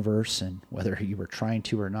the universe, and whether you were trying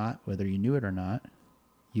to or not, whether you knew it or not,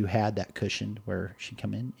 you had that cushion where she'd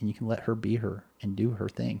come in and you can let her be her and do her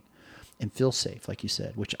thing and feel safe, like you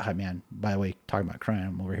said, which by the way, talking about crying,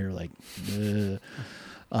 I'm over here like,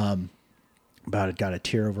 got a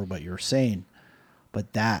tear over what you were saying.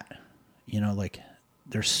 But that, like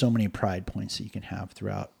there's so many pride points that you can have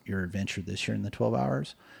throughout your adventure this year in the 12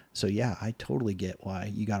 hours. So yeah, I totally get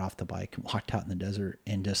why you got off the bike and walked out in the desert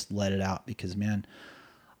and just let it out, because man,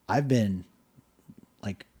 I've been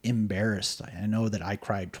like embarrassed. I know that I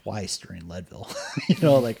cried twice during Leadville,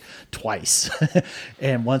 like twice.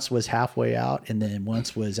 And once was halfway out, and then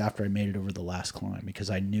once was after I made it over the last climb, because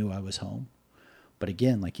I knew I was home. But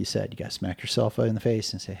again, like you said, you got to smack yourself in the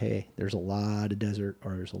face and say, hey, there's a lot of desert,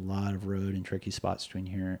 or there's a lot of road and tricky spots between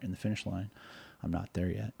here and the finish line. I'm not there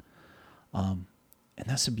yet. And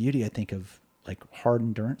that's the beauty, I think, of like hard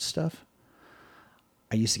endurance stuff.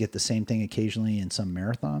 I used to get the same thing occasionally in some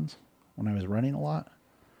marathons when I was running a lot.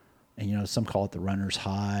 And, some call it the runner's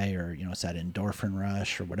high, or, it's that endorphin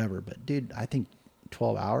rush or whatever. But dude, I think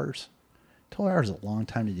 12 hours is a long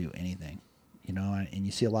time to do anything. And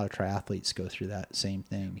you see a lot of triathletes go through that same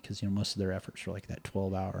thing, because, most of their efforts are like that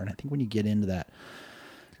 12 hour. And I think when you get into that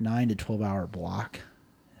 9 to 12 hour block,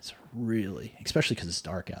 it's really, especially because it's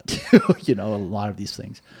dark out too, a lot of these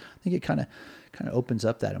things, I think it kind of opens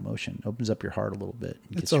up that emotion, opens up your heart a little bit.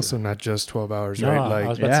 It's also not just 12 hours, No, right? Like, I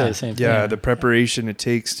was about to say the same thing. yeah, the prepreparation it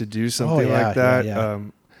takes to do something like that. Yeah.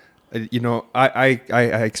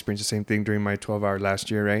 I experienced the same thing during my 12-hour last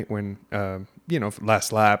year, right? When,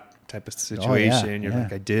 last lap type of situation, you're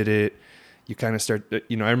like, I did it. You kind of start, I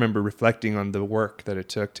remember reflecting on the work that it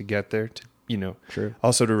took to get there, to, True.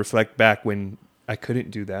 Also to reflect back when I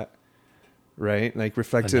couldn't do that, right? Like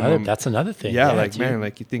reflecting on, that's another thing. Yeah, like, man,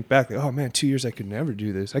 like you think back, like, oh man, 2 years I could never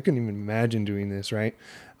do this. I couldn't even imagine doing this, right?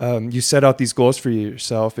 You set out these goals for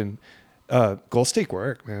yourself, and goals take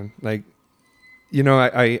work, man. Like,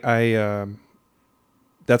 I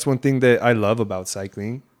that's one thing that I love about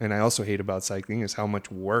cycling, and I also hate about cycling, is how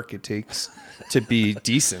much work it takes to be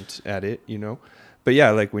decent at it, but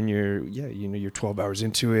yeah, like when you're 12 hours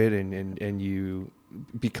into it and you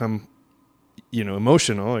become,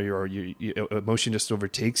 emotional, or emotion just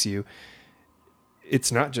overtakes you.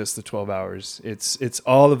 It's not just the 12 hours. It's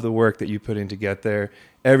all of the work that you put in to get there,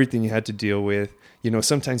 everything you had to deal with.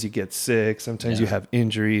 Sometimes you get sick, sometimes you have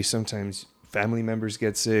injury, sometimes family members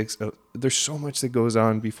get sick. There's so much that goes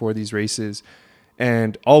on before these races,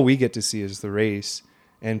 and all we get to see is the race,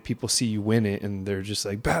 and people see you win it and they're just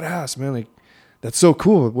like, badass, man. Like, that's so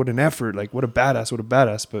cool. What an effort. Like, what a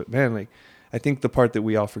badass. But man, like, I think the part that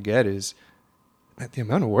we all forget is the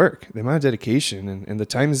amount of work, the amount of dedication, and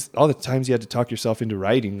all the times you had to talk yourself into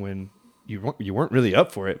riding when you weren't really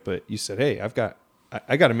up for it, but you said, hey, I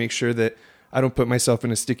got to make sure that I don't put myself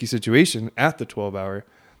in a sticky situation at the 12 hour,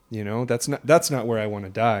 that's not where I want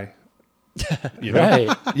to die.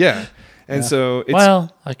 Right. Yeah. And so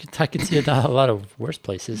I can see a lot of worse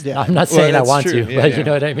places. Yeah. I'm not saying I want to, but you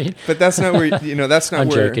know what I mean? But that's not where, that's not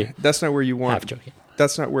joking. That's not where you want, Half joking.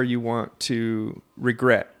 That's not where you want to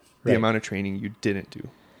regret the Right. amount of training you didn't do.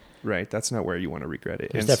 Right. That's not where you want to regret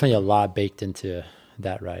it. There's definitely a lot baked into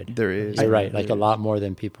that ride. There is. You're right. Like a lot more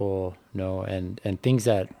than people know, and things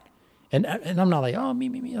that, and I'm not like, oh,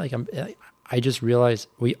 me. Like I just realized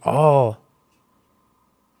we all,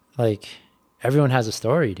 like, everyone has a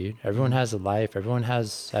story, dude. Everyone has a life. Everyone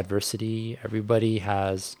has adversity. Everybody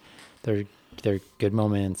has their good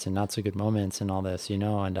moments and not so good moments and all this,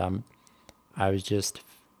 and I was just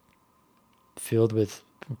filled with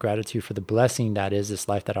gratitude for the blessing that is this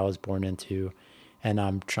life that I was born into, and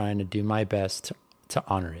I'm trying to do my best to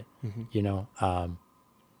honor it. Mm-hmm.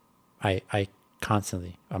 I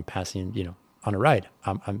constantly, I'm passing, on a ride.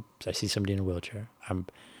 I see somebody in a wheelchair.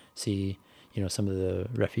 See, some of the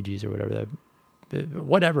refugees or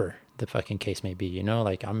whatever the fucking case may be,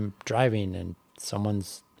 like I'm driving and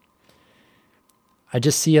I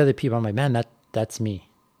just see other people. I'm like, man, that's me.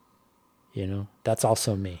 That's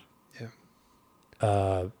also me.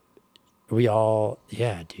 Yeah. We all,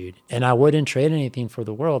 yeah, dude. And I wouldn't trade anything for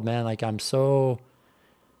the world, man. Like, I'm so,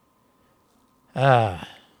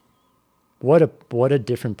 what a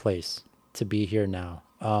different place to be here now.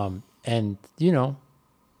 And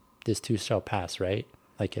this too shall pass, right?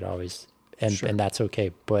 Like it always, and that's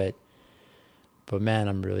okay. But man,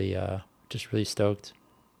 I'm really, just really stoked.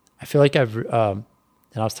 I feel like and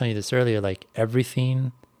I was telling you this earlier, like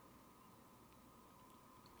everything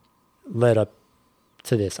led up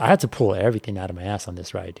to this. I had to pull everything out of my ass on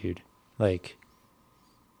this ride, dude. Like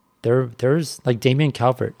there's like Damien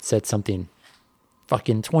Calvert said something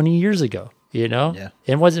fucking 20 years ago, Yeah.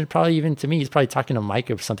 It wasn't probably even to me. He's probably talking to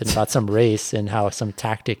Mike or something about some race and how some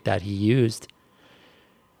tactic that he used.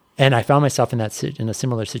 And I found myself in a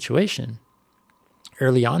similar situation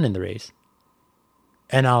early on in the race.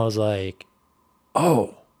 And I was like,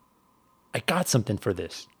 oh, I got something for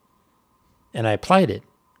this. And I applied it.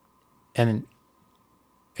 And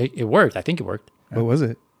it worked. I think it worked. What was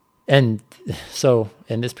it? And so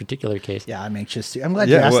in this particular case, Yeah, I'm anxious to. I'm glad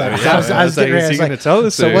you asked that. I was getting ready. Is he going to tell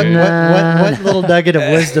us? So what little nugget of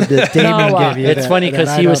wisdom did Damon give you? It's funny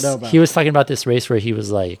because he was talking about this race where he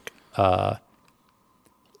was like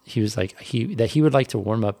he would like to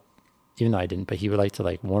warm up, even though I didn't, but he would like to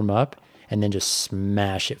like warm up and then just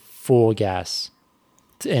smash it full gas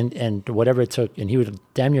and whatever it took, and he would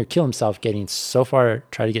damn near kill himself try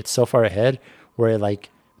to get so far ahead where it like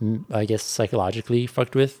I guess psychologically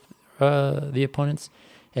fucked with the opponents,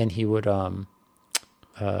 and he would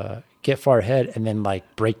get far ahead and then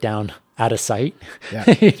like break down out of sight,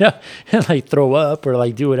 and like throw up or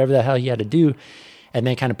like do whatever the hell he had to do, and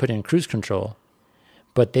then kind of put in cruise control.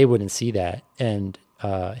 But they wouldn't see that, and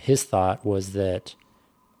his thought was that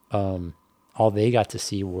all they got to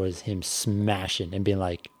see was him smashing and being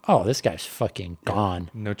like, "Oh, this guy's fucking gone,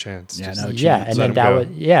 no chance." Yeah, and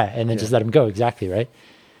then just let him go. Exactly right.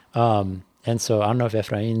 And so I don't know if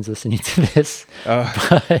Efrain's listening to this,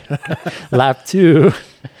 but lap 2,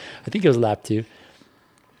 I think it was lap 2.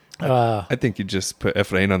 I think you just put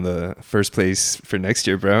Efrain on the first place for next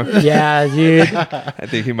year, bro. Yeah, dude. I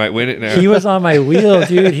think he might win it now. He was on my wheel,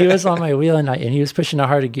 dude. He was on my wheel, and he was pushing a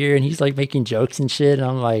harder gear, and he's like making jokes and shit. And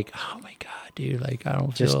I'm like, oh my god, dude! Like I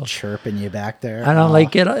don't just feel chirping you back there. I don't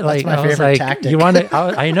like it. Like my I was favorite like, tactic. you want to?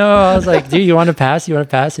 I know. I was like, dude, you want to pass? You want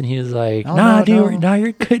to pass? And he was like, nah, dude, no,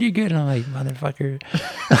 you're good. You're good. And I'm like, motherfucker,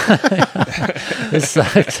 this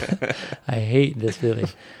sucks. I hate this feeling.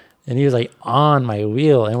 And he was like on my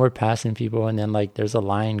wheel, and we're passing people, and then like there's a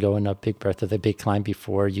line going up Big Bertha, the big climb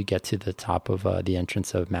before you get to the top of the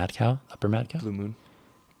entrance of Mad Cow, Upper Mad Cow. Blue Moon.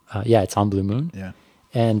 Yeah, it's on Blue Moon. Yeah.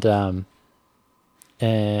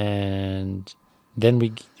 And then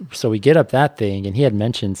we get up that thing, and he had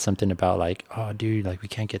mentioned something about like, oh dude, like we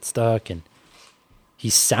can't get stuck, and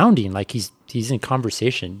he's sounding like he's in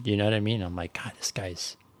conversation, you know what I mean? I'm like, God,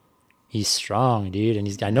 he's strong, dude,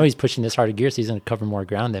 and I know he's pushing this hard of gear, so he's gonna cover more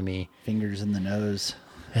ground than me. Fingers in the nose.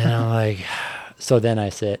 And I'm like, so then I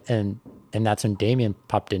said, and that's when Damien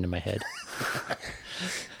popped into my head.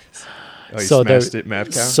 Oh, you smashed it, mad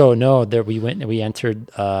cow? So no, we entered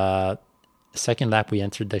second lap, we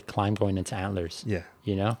entered the climb going into Antlers. Yeah.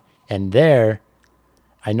 You know? And there,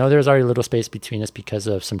 I know there was already a little space between us because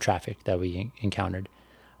of some traffic that we encountered.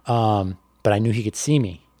 But I knew he could see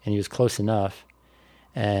me, and he was close enough.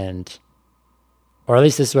 Or at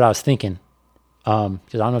least this is what I was thinking. Because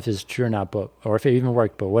I don't know if this is true or not, or if it even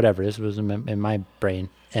worked, but whatever. This was in my brain.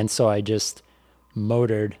 And so I just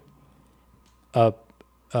motored up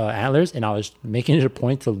Antlers, and I was making it a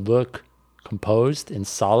point to look composed and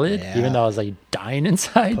solid, even though I was like dying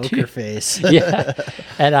inside. Poker face. Yeah.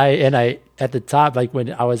 And I at the top, like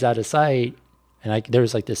when I was out of sight, and there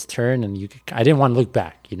was like this turn, and I didn't want to look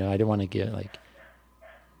back, you know, I didn't want to get like,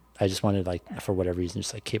 I just wanted like, for whatever reason,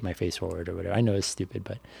 just like keep my face forward or whatever. I know it's stupid,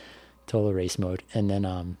 but total race mode. And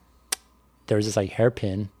then there was this like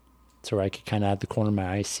hairpin to where I could kind of at the corner of my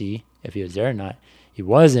eye see if he was there or not. He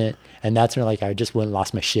wasn't, and that's when like I just went and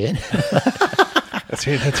lost my shit. That's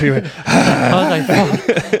where you went. I was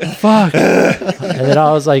like, fuck. And then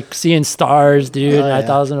I was like seeing stars, dude. And I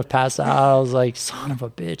thought I was gonna pass out. I was like, son of a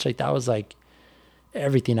bitch. Like that was like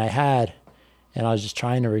everything I had. And I was just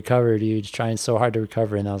trying to recover, dude. Just trying so hard to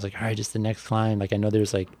recover. And I was like, all right, just the next climb. Like I know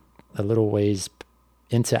there's like a little ways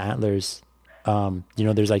into Antlers. You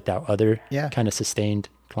know, there's like that other kind of sustained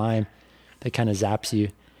climb that kind of zaps you.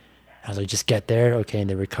 I was like, just get there, okay, and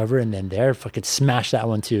then recover, and then fucking smash that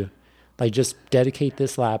one too. Like, just dedicate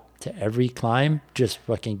this lap to every climb, just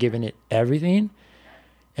fucking giving it everything,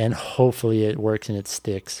 and hopefully it works and it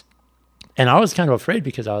sticks. And I was kind of afraid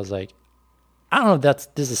because I was like, I don't know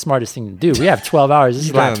if this is the smartest thing to do. We have 12 hours. This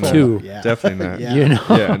is lap 2. Yeah. Definitely not. You know?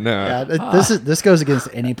 Yeah, no. Yeah, this goes against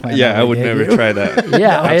any plan. Yeah, I would never try that.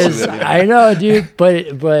 Yeah, I know, dude,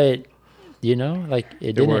 but you know, like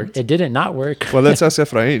it didn't not work. Well, let's ask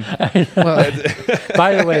Efrain.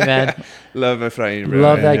 By the way, man, love Efrain, bro.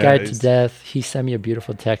 Love that guy to death. He sent me a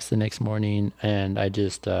beautiful text the next morning, and I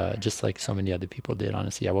just like so many other people did,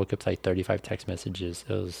 honestly. I woke up to like 35 text messages.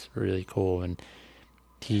 It was really cool, and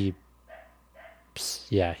he was,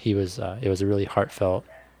 it was a really heartfelt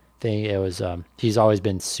thing. It was, he's always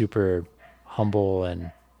been super humble,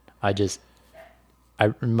 and I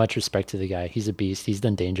much respect to the guy. He's a beast. He's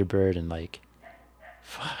done Danger Bird and like,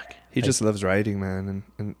 fuck. He just loves riding, man,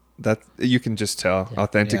 and that you can just tell.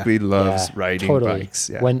 Authentically loves riding bikes.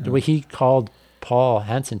 Yeah. When he called Paul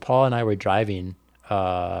Hansen, Paul and I were driving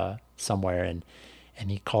somewhere, and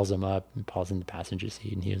he calls him up, and Paul's in the passenger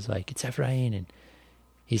seat, and he was like, "It's Efrain," and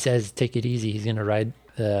he says, "Take it easy. He's gonna ride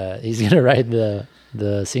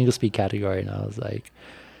the single speed category." And I was like,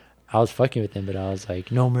 I was fucking with him, but I was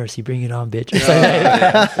like, "No mercy, bring it on, bitch."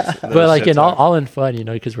 But like all in fun, you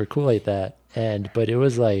know, because we're cool like that. But it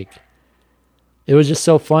was like, it was just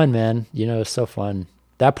so fun, man. You know, it was so fun.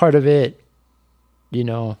 That part of it, you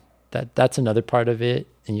know, that's another part of it,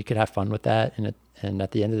 and you could have fun with that. And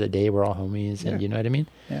at the end of the day, we're all homies, and you know what I mean?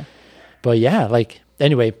 Yeah. But yeah, like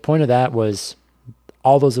anyway, point of that was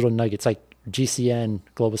all those little nuggets. Like GCN,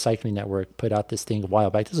 Global Cycling Network, put out this thing a while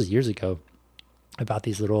back. This was years ago. About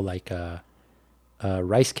these little like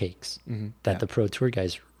rice cakes that the pro tour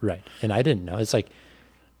guys ride, and I didn't know. It's like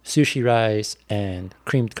sushi rice and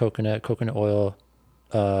creamed coconut oil,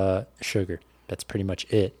 sugar. That's pretty much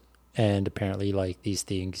it. And apparently, like these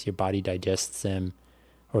things, your body digests them,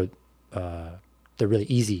 or they're really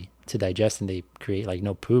easy to digest, and they create like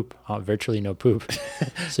no poop, virtually no poop.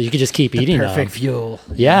 So you could just keep eating perfect them. fuel.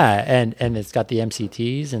 Yeah, and it's got the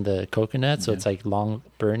MCTs and the coconut, so it's like long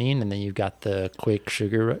burning, and then you've got the quick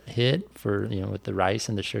sugar hit for, you know, with the rice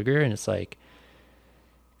and the sugar, and it's like,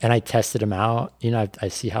 and I tested them out, you know, I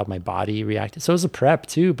see how my body reacted. So it was a prep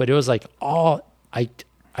too, but it was like I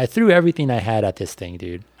threw everything I had at this thing,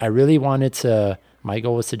 dude. I really wanted to, my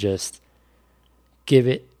goal was to just give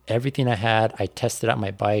it everything I had. I tested out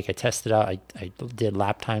my bike. I did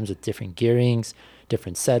lap times with different gearings,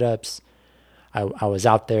 different setups. I was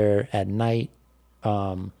out there at night,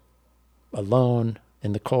 alone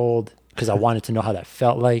in the cold, because I wanted to know how that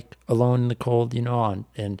felt like alone in the cold, you know,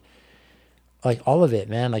 and like all of it,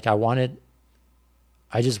 man. Like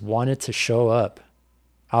I just wanted to show up.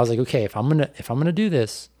 I was like, okay, if I'm gonna do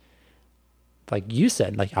this, like you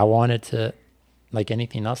said, like I wanted to, like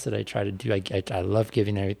anything else that I try to do, I love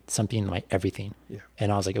giving something like everything. Yeah.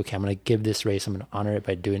 And I was like, okay, I'm going to give this race, I'm going to honor it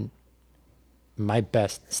by doing my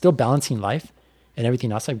best, still balancing life and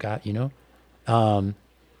everything else I've got, you know, and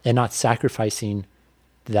not sacrificing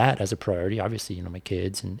that as a priority. Obviously, you know, my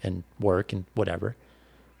kids and work and whatever,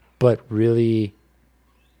 but really,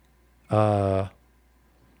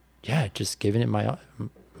 just giving it my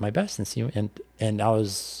best and see, and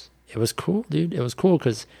it was cool, dude. It was cool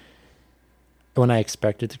because when I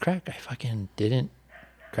expected to crack, I fucking didn't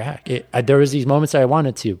crack. There was these moments I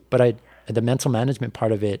wanted to, but the mental management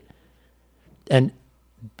part of it, and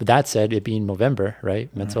that said, it being November,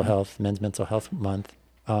 right? Mental health, Men's Mental Health Month,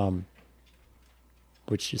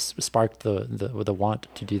 which just sparked the want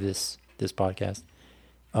to do this podcast.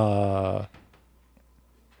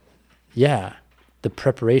 The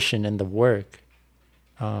preparation and the work,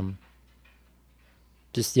 dude,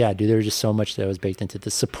 there was just so much that was baked into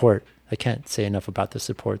the support. I can't say enough about the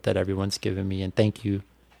support that everyone's given me, and thank you,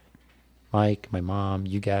 Mike, my mom,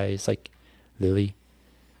 you guys, like Lily,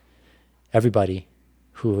 everybody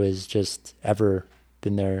who has just ever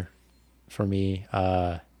been there for me.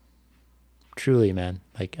 Truly, man,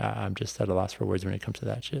 like I'm just at a loss for words when it comes to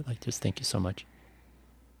that shit. Like, just thank you so much.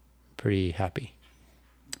 Pretty happy.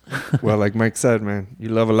 Well, like Mike said, man, you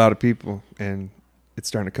love a lot of people, and it's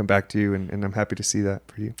starting to come back to you, and I'm happy to see that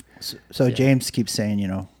for you. So James keeps saying, you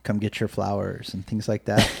know, come get your flowers and things like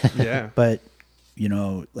that. Yeah. But, you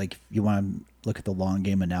know, like, you want to look at the long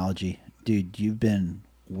game analogy, dude, you've been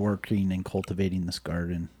working and cultivating this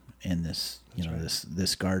garden and this, you know,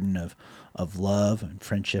 this garden of love and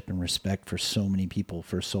friendship and respect for so many people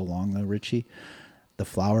for so long though, Richie. The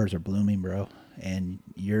flowers are blooming, bro. And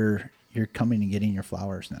you're coming and getting your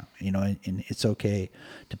flowers now, you know, and it's okay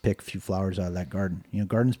to pick a few flowers out of that garden. You know,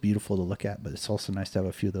 garden's beautiful to look at, but it's also nice to have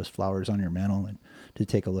a few of those flowers on your mantle and to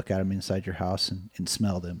take a look at them inside your house and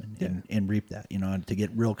smell them and reap that, you know, and to get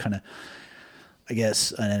real kind of, I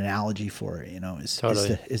guess, an analogy for it, you know, is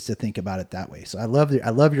to think about it that way. So I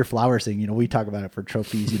love your flowers thing. You know, we talk about it for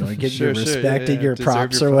trophies, you know, and getting your respect and your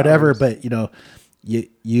props or whatever, but you know,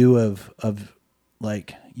 you of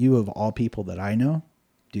all people that I know,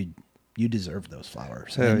 dude, you deserve those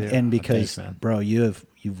flowers. And because, thanks, bro, you've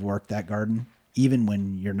worked that garden. Even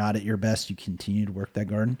when you're not at your best, you continue to work that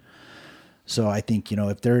garden. So I think, you know,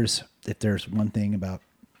 if there's one thing about,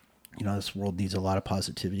 you know, this world needs a lot of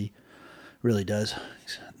positivity, really does.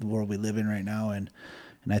 The world we live in right now. And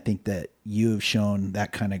I think that you have shown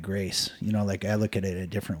that kind of grace. You know, like I look at it a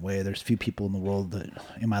different way. There's few people in the world that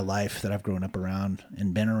in my life that I've grown up around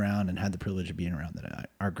and been around and had the privilege of being around that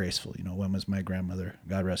are graceful. You know, one was my grandmother,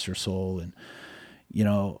 God rest her soul. And, you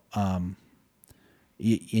know,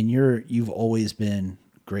 you've always been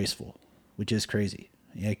graceful, which is crazy.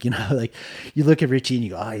 Like, you know, like you look at Richie and you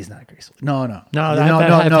go, oh, he's not graceful. No,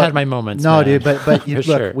 I've had my moments. No, man. dude, but you, look,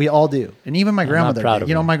 sure. We all do. And even my grandmother, proud of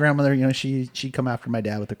you know, me. my grandmother, you know, she'd come after my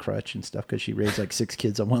dad with a crutch and stuff because she raised like 6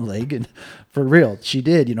 kids on one leg. And for real, she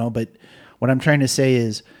did, you know. But what I'm trying to say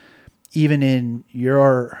is, even in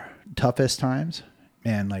your toughest times,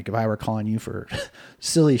 man, like if I were calling you for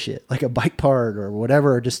silly shit, like a bike part or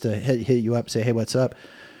whatever, just to hit you up, say, hey, what's up?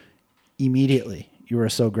 Immediately, you were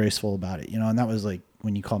so graceful about it, you know. And that was like,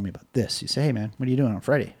 when you call me about this, you say, hey man, what are you doing on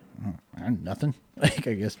Friday? Oh, nothing. Like,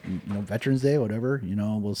 I guess, you know, Veterans Day, whatever, you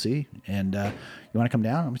know, we'll see. And, you want to come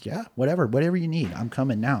down? I'm like, yeah, whatever you need. I'm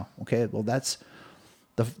coming now. Okay. Well, that's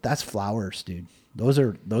flowers, dude. Those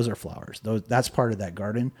are flowers. That's part of that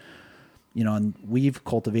garden, you know, and we've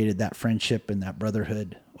cultivated that friendship and that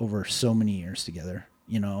brotherhood over so many years together,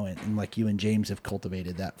 you know, and like you and James have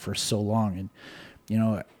cultivated that for so long. And, you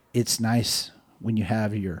know, it's nice when you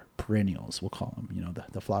have your perennials, we'll call them, you know,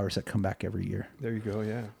 the flowers that come back every year. There you go,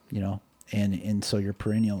 yeah. You know, and so your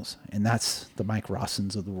perennials, and that's the Mike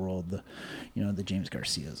Rossens of the world, the James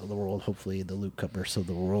Garcias of the world, hopefully the Luke Cutberths of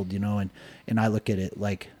the world, you know, and I look at it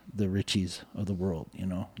like the Richies of the world, you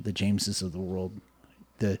know, the Jameses of the world,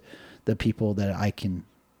 the people that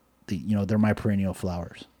they're my perennial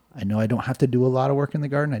flowers. I know I don't have to do a lot of work in the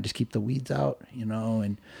garden. I just keep the weeds out, you know,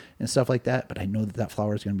 and stuff like that. But I know that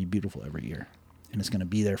flower is going to be beautiful every year. And it's going to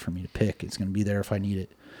be there for me to pick. It's going to be there if I need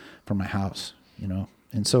it for my house, you know?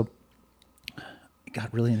 And so I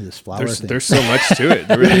got really into this flower thing. There's so much to it.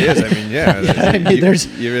 There really is. I mean,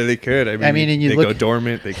 you really could. I mean they go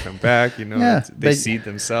dormant, they come back, you know, they seed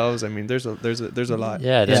themselves. I mean, there's a lot.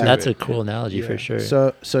 Yeah, that's a cool analogy for sure.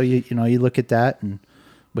 So you look at that, and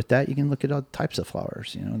with that, you can look at all types of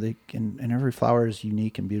flowers, you know, and every flower is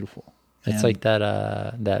unique and beautiful. It's And- like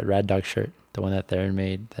that Rad Dog shirt, the one that Theron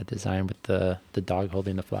made, that design with the dog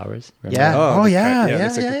holding the flowers. Remember Yeah. that? Oh, Oh, the yeah. yeah, Yeah.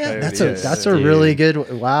 that's like a Yeah. coyote, That's yes. that's a Dude. really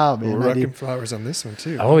good. Wow, man. We're I rocking did- flowers on this one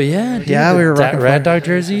too. Oh yeah, dude, Yeah, we were that rocking Rad flowers. Dog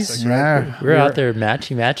jerseys. That's Yeah. We were out there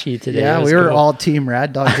matchy today. It Yeah, was we were cool. all team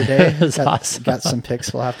Rad Dog today. It was got, awesome. got some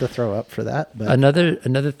pics we'll have to throw up for that. But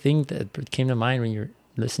Another thing that came to mind when you're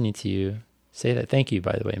listening to you say that. Thank you,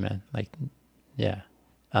 by the way, man. Like, yeah,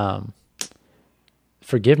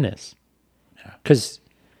 forgiveness. Because,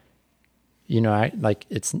 I like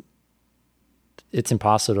it's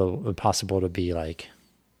impossible to be like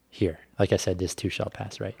here. Like I said, this too shall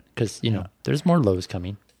pass, right? Because there's more lows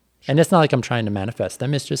coming, and it's not like I'm trying to manifest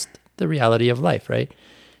them. It's just the reality of life, right?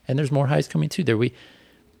 And there's more highs coming too.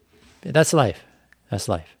 That's life. That's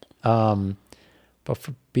life. But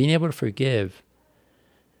for being able to forgive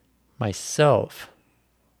myself,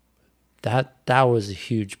 that was a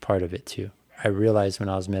huge part of it too. I realized when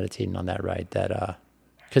I was meditating on that ride that,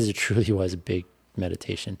 because it truly was a big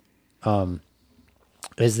meditation,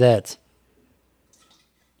 is that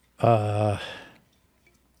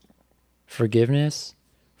forgiveness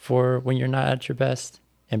for when you're not at your best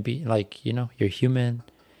and be like, you're human.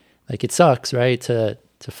 Like it sucks, right? To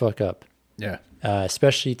fuck up. yeah,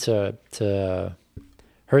 Especially to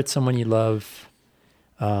hurt someone you love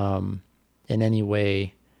in any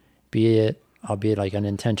way, albeit like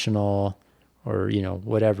unintentional or,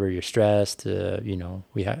 whatever, you're stressed,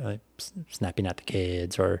 we have like snapping at the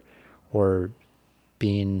kids or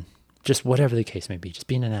being just whatever the case may be, just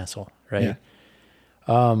being an asshole. Right.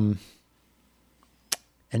 Yeah.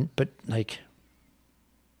 But like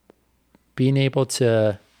being able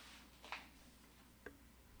to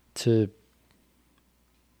I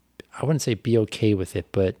wouldn't say be okay with it,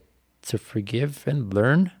 but to forgive and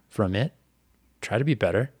learn from it, try to be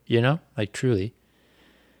better, like truly.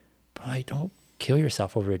 But like, don't kill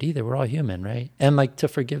yourself over it either. We're all human, right? And like to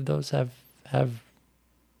forgive those have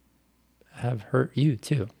hurt you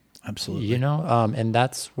too. Absolutely. And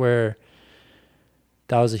that's where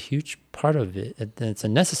that was a huge part of it. And it's a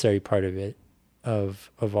necessary part of it, of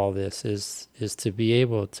all this is to be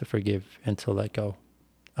able to forgive and to let go.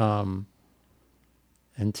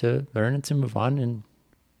 And to learn and to move on and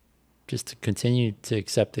just to continue to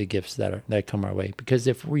accept the gifts that come our way. Because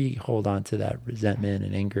if we hold on to that resentment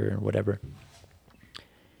and anger and whatever,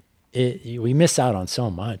 we miss out on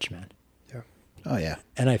so much, man. Yeah. Oh yeah.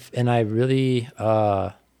 And I really,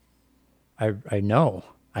 I know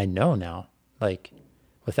now, like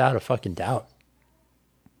without a fucking doubt,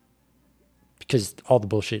 because all the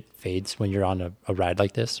bullshit fades when you're on a ride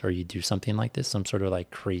like this, or you do something like this, some sort of like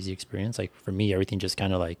crazy experience. Like for me, everything just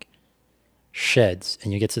kind of like sheds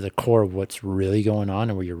and you get to the core of what's really going on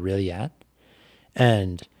and where you're really at.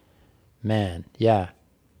 And man, yeah,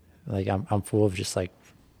 like I'm full of just like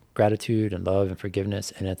gratitude and love and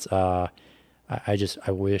forgiveness. And it's, I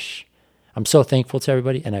wish, I'm so thankful to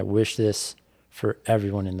everybody. And I wish this for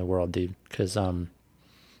everyone in the world, dude. Cause,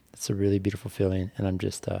 it's a really beautiful feeling. And I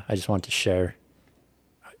just want to share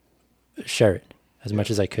it as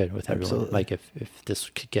much as I could with everyone. Absolutely. Like if this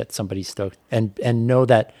could get somebody stoked and know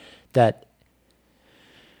that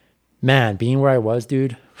man, being where I was,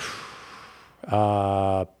 dude,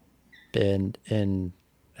 been in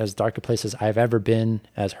as dark a place as I've ever been,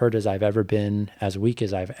 as hurt as I've ever been, as weak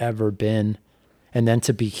as I've ever been. And then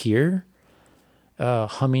to be here,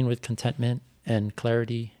 humming with contentment and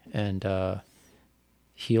clarity and,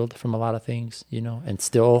 healed from a lot of things, and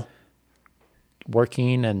still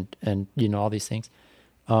working and all these things.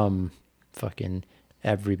 Fucking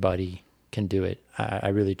everybody can do it. I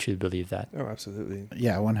really truly believe that. Oh, absolutely.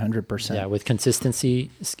 Yeah, 100%. Yeah, with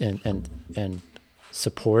consistency and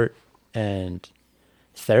support and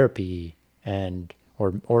therapy and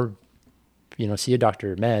or see a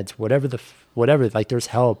doctor, meds, whatever. Like there's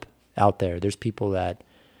help out there. There's people that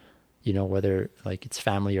whether like it's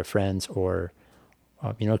family or friends or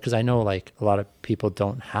because I know like a lot of people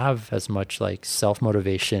don't have as much like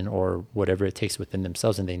self-motivation or whatever it takes within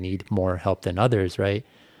themselves, and they need more help than others, right?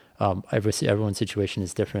 Everyone's situation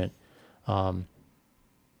is different.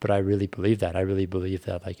 But I really believe that. I really believe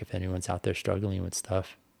that like if anyone's out there struggling with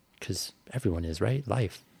stuff, because everyone is, right?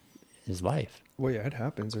 Life is life. Well, yeah, it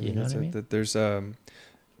happens. You know what I mean? That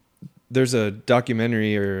there's a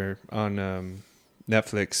documentary on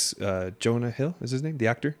Netflix, Jonah Hill is his name, the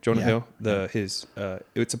actor Jonah Hill.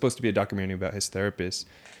 It's supposed to be a documentary about his therapist,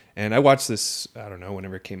 and I watched this. I don't know,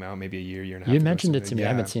 whenever it came out, maybe a year and a half. You ago mentioned or it to something. me. Yeah.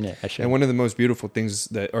 I haven't seen it. I should. And one of the most beautiful things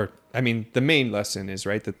the main lesson is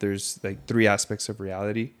right that there's like three aspects of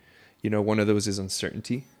reality. One of those is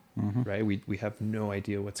uncertainty, right? We have no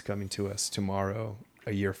idea what's coming to us tomorrow,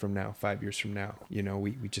 a year from now, 5 years from now.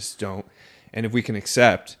 We just don't. And if we can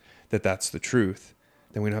accept that that's the truth,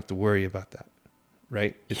 then we don't have to worry about that,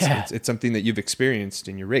 right? It's something that you've experienced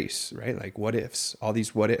in your race, right? Like what ifs, all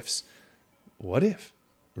these what ifs. What if,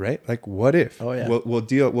 right? Like what if? Oh yeah.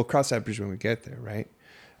 We'll cross that bridge when we get there, right?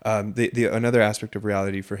 Another aspect of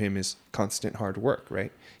reality for him is constant hard work,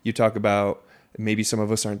 right? You talk about maybe some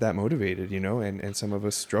of us aren't that motivated, and some of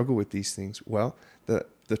us struggle with these things. Well,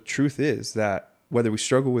 the truth is that whether we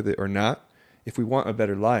struggle with it or not, if we want a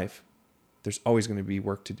better life, there's always going to be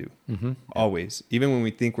work to do. Mm-hmm. Always. Even when we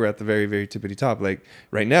think we're at the very, very tippity top, like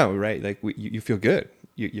right now, right? Like you feel good.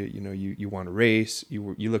 You want to race.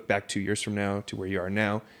 You look back 2 years from now to where you are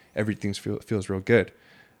now. Everything feels real good.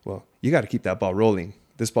 Well, you got to keep that ball rolling.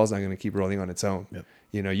 This ball's not going to keep rolling on its own. Yep.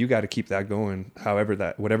 You got to keep that going, whatever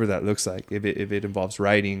that looks like. If it involves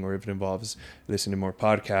writing, or if it involves listening to more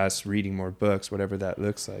podcasts, reading more books, whatever that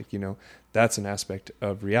looks like, that's an aspect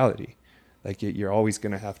of reality. Like you're always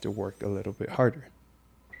going to have to work a little bit harder.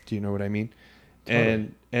 Do you know what I mean?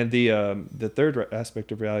 Totally. And the third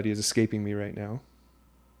aspect of reality is escaping me right now.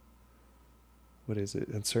 What is it?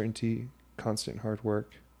 Uncertainty, constant hard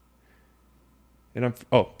work. And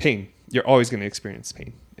pain. You're always going to experience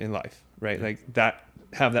pain in life, right? Like that,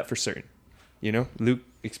 have that for certain. Luke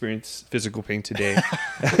experienced physical pain today.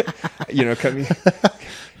 Cut me.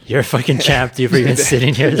 You're a fucking champ, dude, for even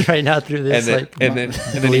sitting here right now through this, and then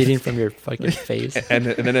bleeding from your fucking face. And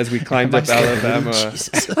then as we climbed up Alabama,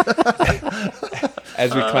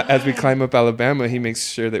 as we climb up Alabama, he makes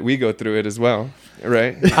sure that we go through it as well,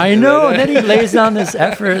 right? I know. And then he lays down this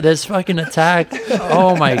effort, this fucking attack.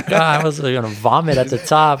 Oh my god, I was gonna vomit at the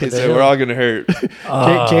top. He said, "We're all gonna hurt."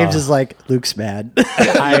 James is like, Luke's mad.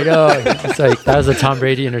 I know. It's like that was a Tom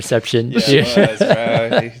Brady interception. Yeah, it was,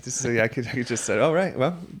 right. I could just say, "All right,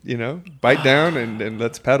 well, bite down and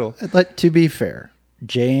let's pedal." But to be fair,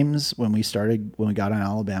 James, when we got on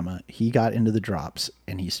Alabama, he got into the drops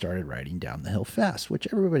and he started riding down the hill fast, which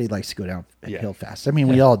everybody likes to go down hill fast. I mean,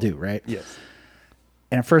 we all do, right? Yes.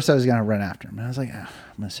 And at first I was going to run after him. And I was like, I'm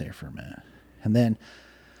going to stay here for a minute. And then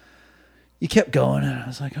he kept going. And I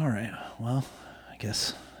was like, all right, well, I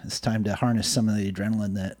guess it's time to harness some of the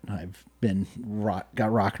adrenaline that I've been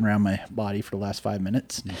got rocking around my body for the last 5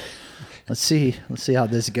 minutes. Let's see how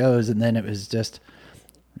this goes. And then it was just,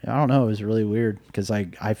 I don't know. It was really weird because I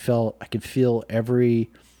could feel every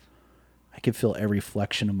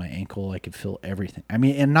flexion of my ankle. I could feel everything. I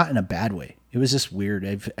mean, and not in a bad way. It was just weird.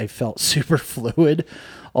 I felt super fluid.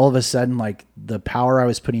 All of a sudden, like the power I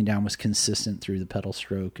was putting down was consistent through the pedal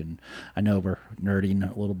stroke. And I know we're nerding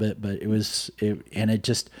a little bit, but it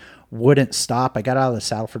just wouldn't stop. I got out of the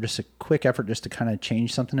saddle for just a quick effort just to kind of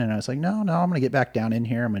change something. And I was like, no, I'm going to get back down in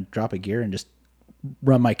here. I'm going to drop a gear and just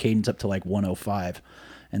run my cadence up to like 105.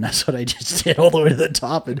 And that's what I just did all the way to the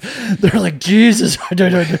top. And they're like, Jesus. And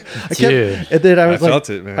then I felt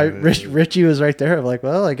it, man. Richie was right there. I'm like,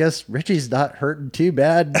 well, I guess Richie's not hurting too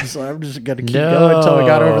bad. So I'm just going to keep going until we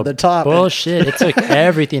got over the top. Bullshit. It took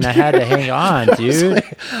everything I had to hang on, dude.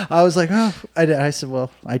 I was like, oh. I said, well,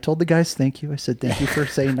 I told the guys, thank you. I said, thank you for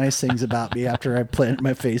saying nice things about me after I planted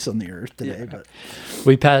my face on the earth today. Yeah. But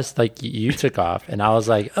we passed, like, you took off. And I was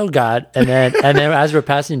like, oh, God. And then as we're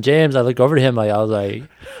passing James, I look over to him. Like, I was like,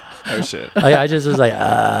 oh shit! I just was like,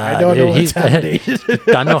 I don't know what's happening.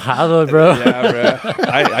 Got no hollow, bro. Yeah, bro.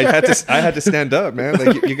 I had to stand up, man.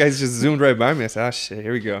 Like you guys just zoomed right by me. I said, oh shit,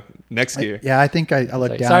 here we go. Next gear. I think I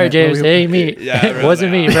looked down. Sorry, James. It ain't me. Yeah, it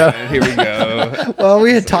wasn't me, bro. Here we go. Well,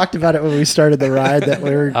 we had talked about it when we started the ride that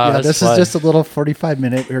we were. This is just a little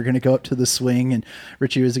 45-minute. We were going to go up to the swing, and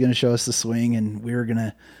Richie was going to show us the swing, and we were going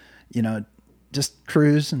to, just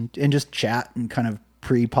cruise and just chat and kind of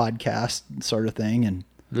pre-podcast sort of thing, and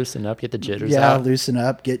loosen up, get the jitters out. Yeah, loosen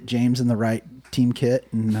up, get James in the right team kit,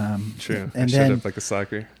 and true. And I then showed up like a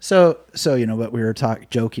soccer. So what we were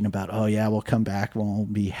joking about. Oh yeah, we'll come back. We'll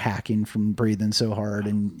be hacking from breathing so hard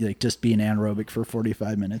and like just being anaerobic for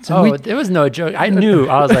 45 minutes. And it was no joke. I knew.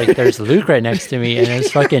 I was like, "There's Luke right next to me, and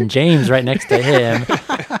there's fucking James right next to him,"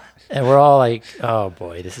 and we're all like, "Oh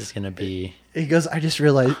boy, this is gonna be." He goes, I just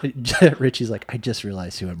realized, Richie's like, I just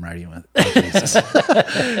realized who I'm riding with.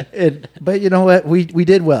 But you know what? We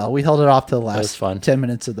did well. We held it off to the last 10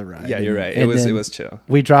 minutes of the ride. Yeah, you're right. It was chill.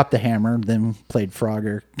 We dropped the hammer, then played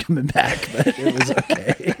Frogger coming back, but it was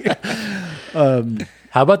okay.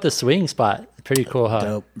 How about the swing spot? Pretty cool, huh?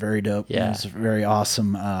 Dope. Very dope. Yeah. It was very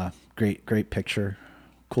awesome. Great picture.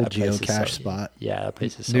 Cool geocache spot. Yeah, that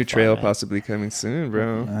place is so new trail fun, possibly coming soon,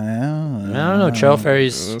 bro. I don't know. Trail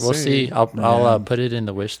ferries. We'll see. I'll put it in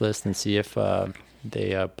the wish list and see if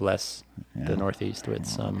they bless the Northeast with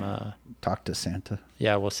some. Talk to Santa.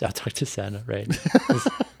 Yeah, we'll see. I'll talk to Santa, right?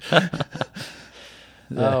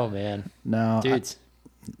 Oh man, No, dudes,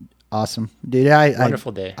 awesome, dude.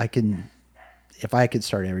 wonderful day. I can, if I could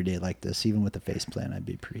start every day like this, even with the face plan, I'd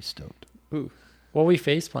be pretty stoked. Ooh. Well, we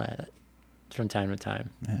face plant from time to time,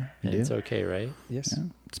 Yeah, and you it's do. okay, right? Yes. Yeah.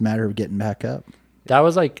 It's a matter of getting back up. That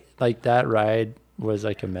was like that ride was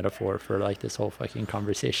like a metaphor for like this whole fucking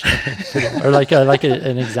conversation, or like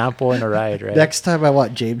an example in a ride, right? Next time, I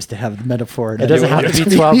want James to have the metaphor. It doesn't have to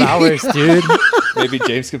be 12 hours, dude. Maybe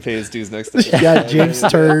James can pay his dues next time. Yeah, James'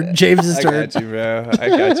 turn. James's I turn. got you, bro. I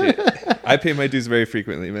got you. I pay my dues very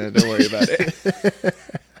frequently, man. Don't worry about it.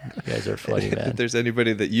 You guys are funny, If man. there's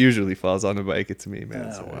anybody that usually falls on a bike, it's me, man.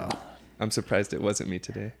 Oh, So well. I'm surprised it wasn't me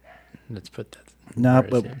today. Let's put that. No, Where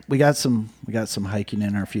but is it? we got some hiking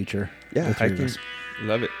in our future. Yeah, The three of hiking. us,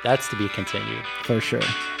 Love it. That's to be continued, for sure.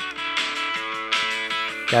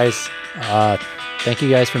 guys. Thank you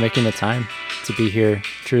guys for making the time to be here.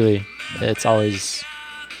 Truly, it's always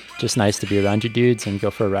just nice to be around you dudes and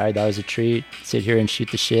go for a ride. That was a treat. Sit here and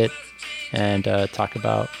shoot the shit and talk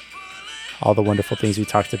about all the wonderful things we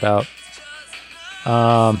talked about.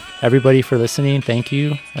 Everybody for listening, thank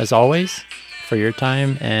you as always for your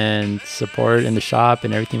time and support in the shop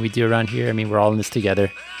and everything we do around here. I mean, we're all in this together,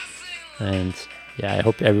 and yeah, I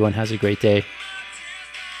hope everyone has a great day.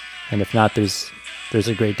 And if not, there's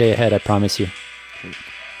a great day ahead, I promise you.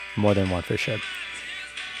 More than one for sure.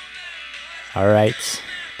 All right,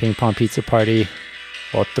 Ping Pong Pizza Party.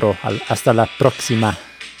 Otro. Hasta la próxima.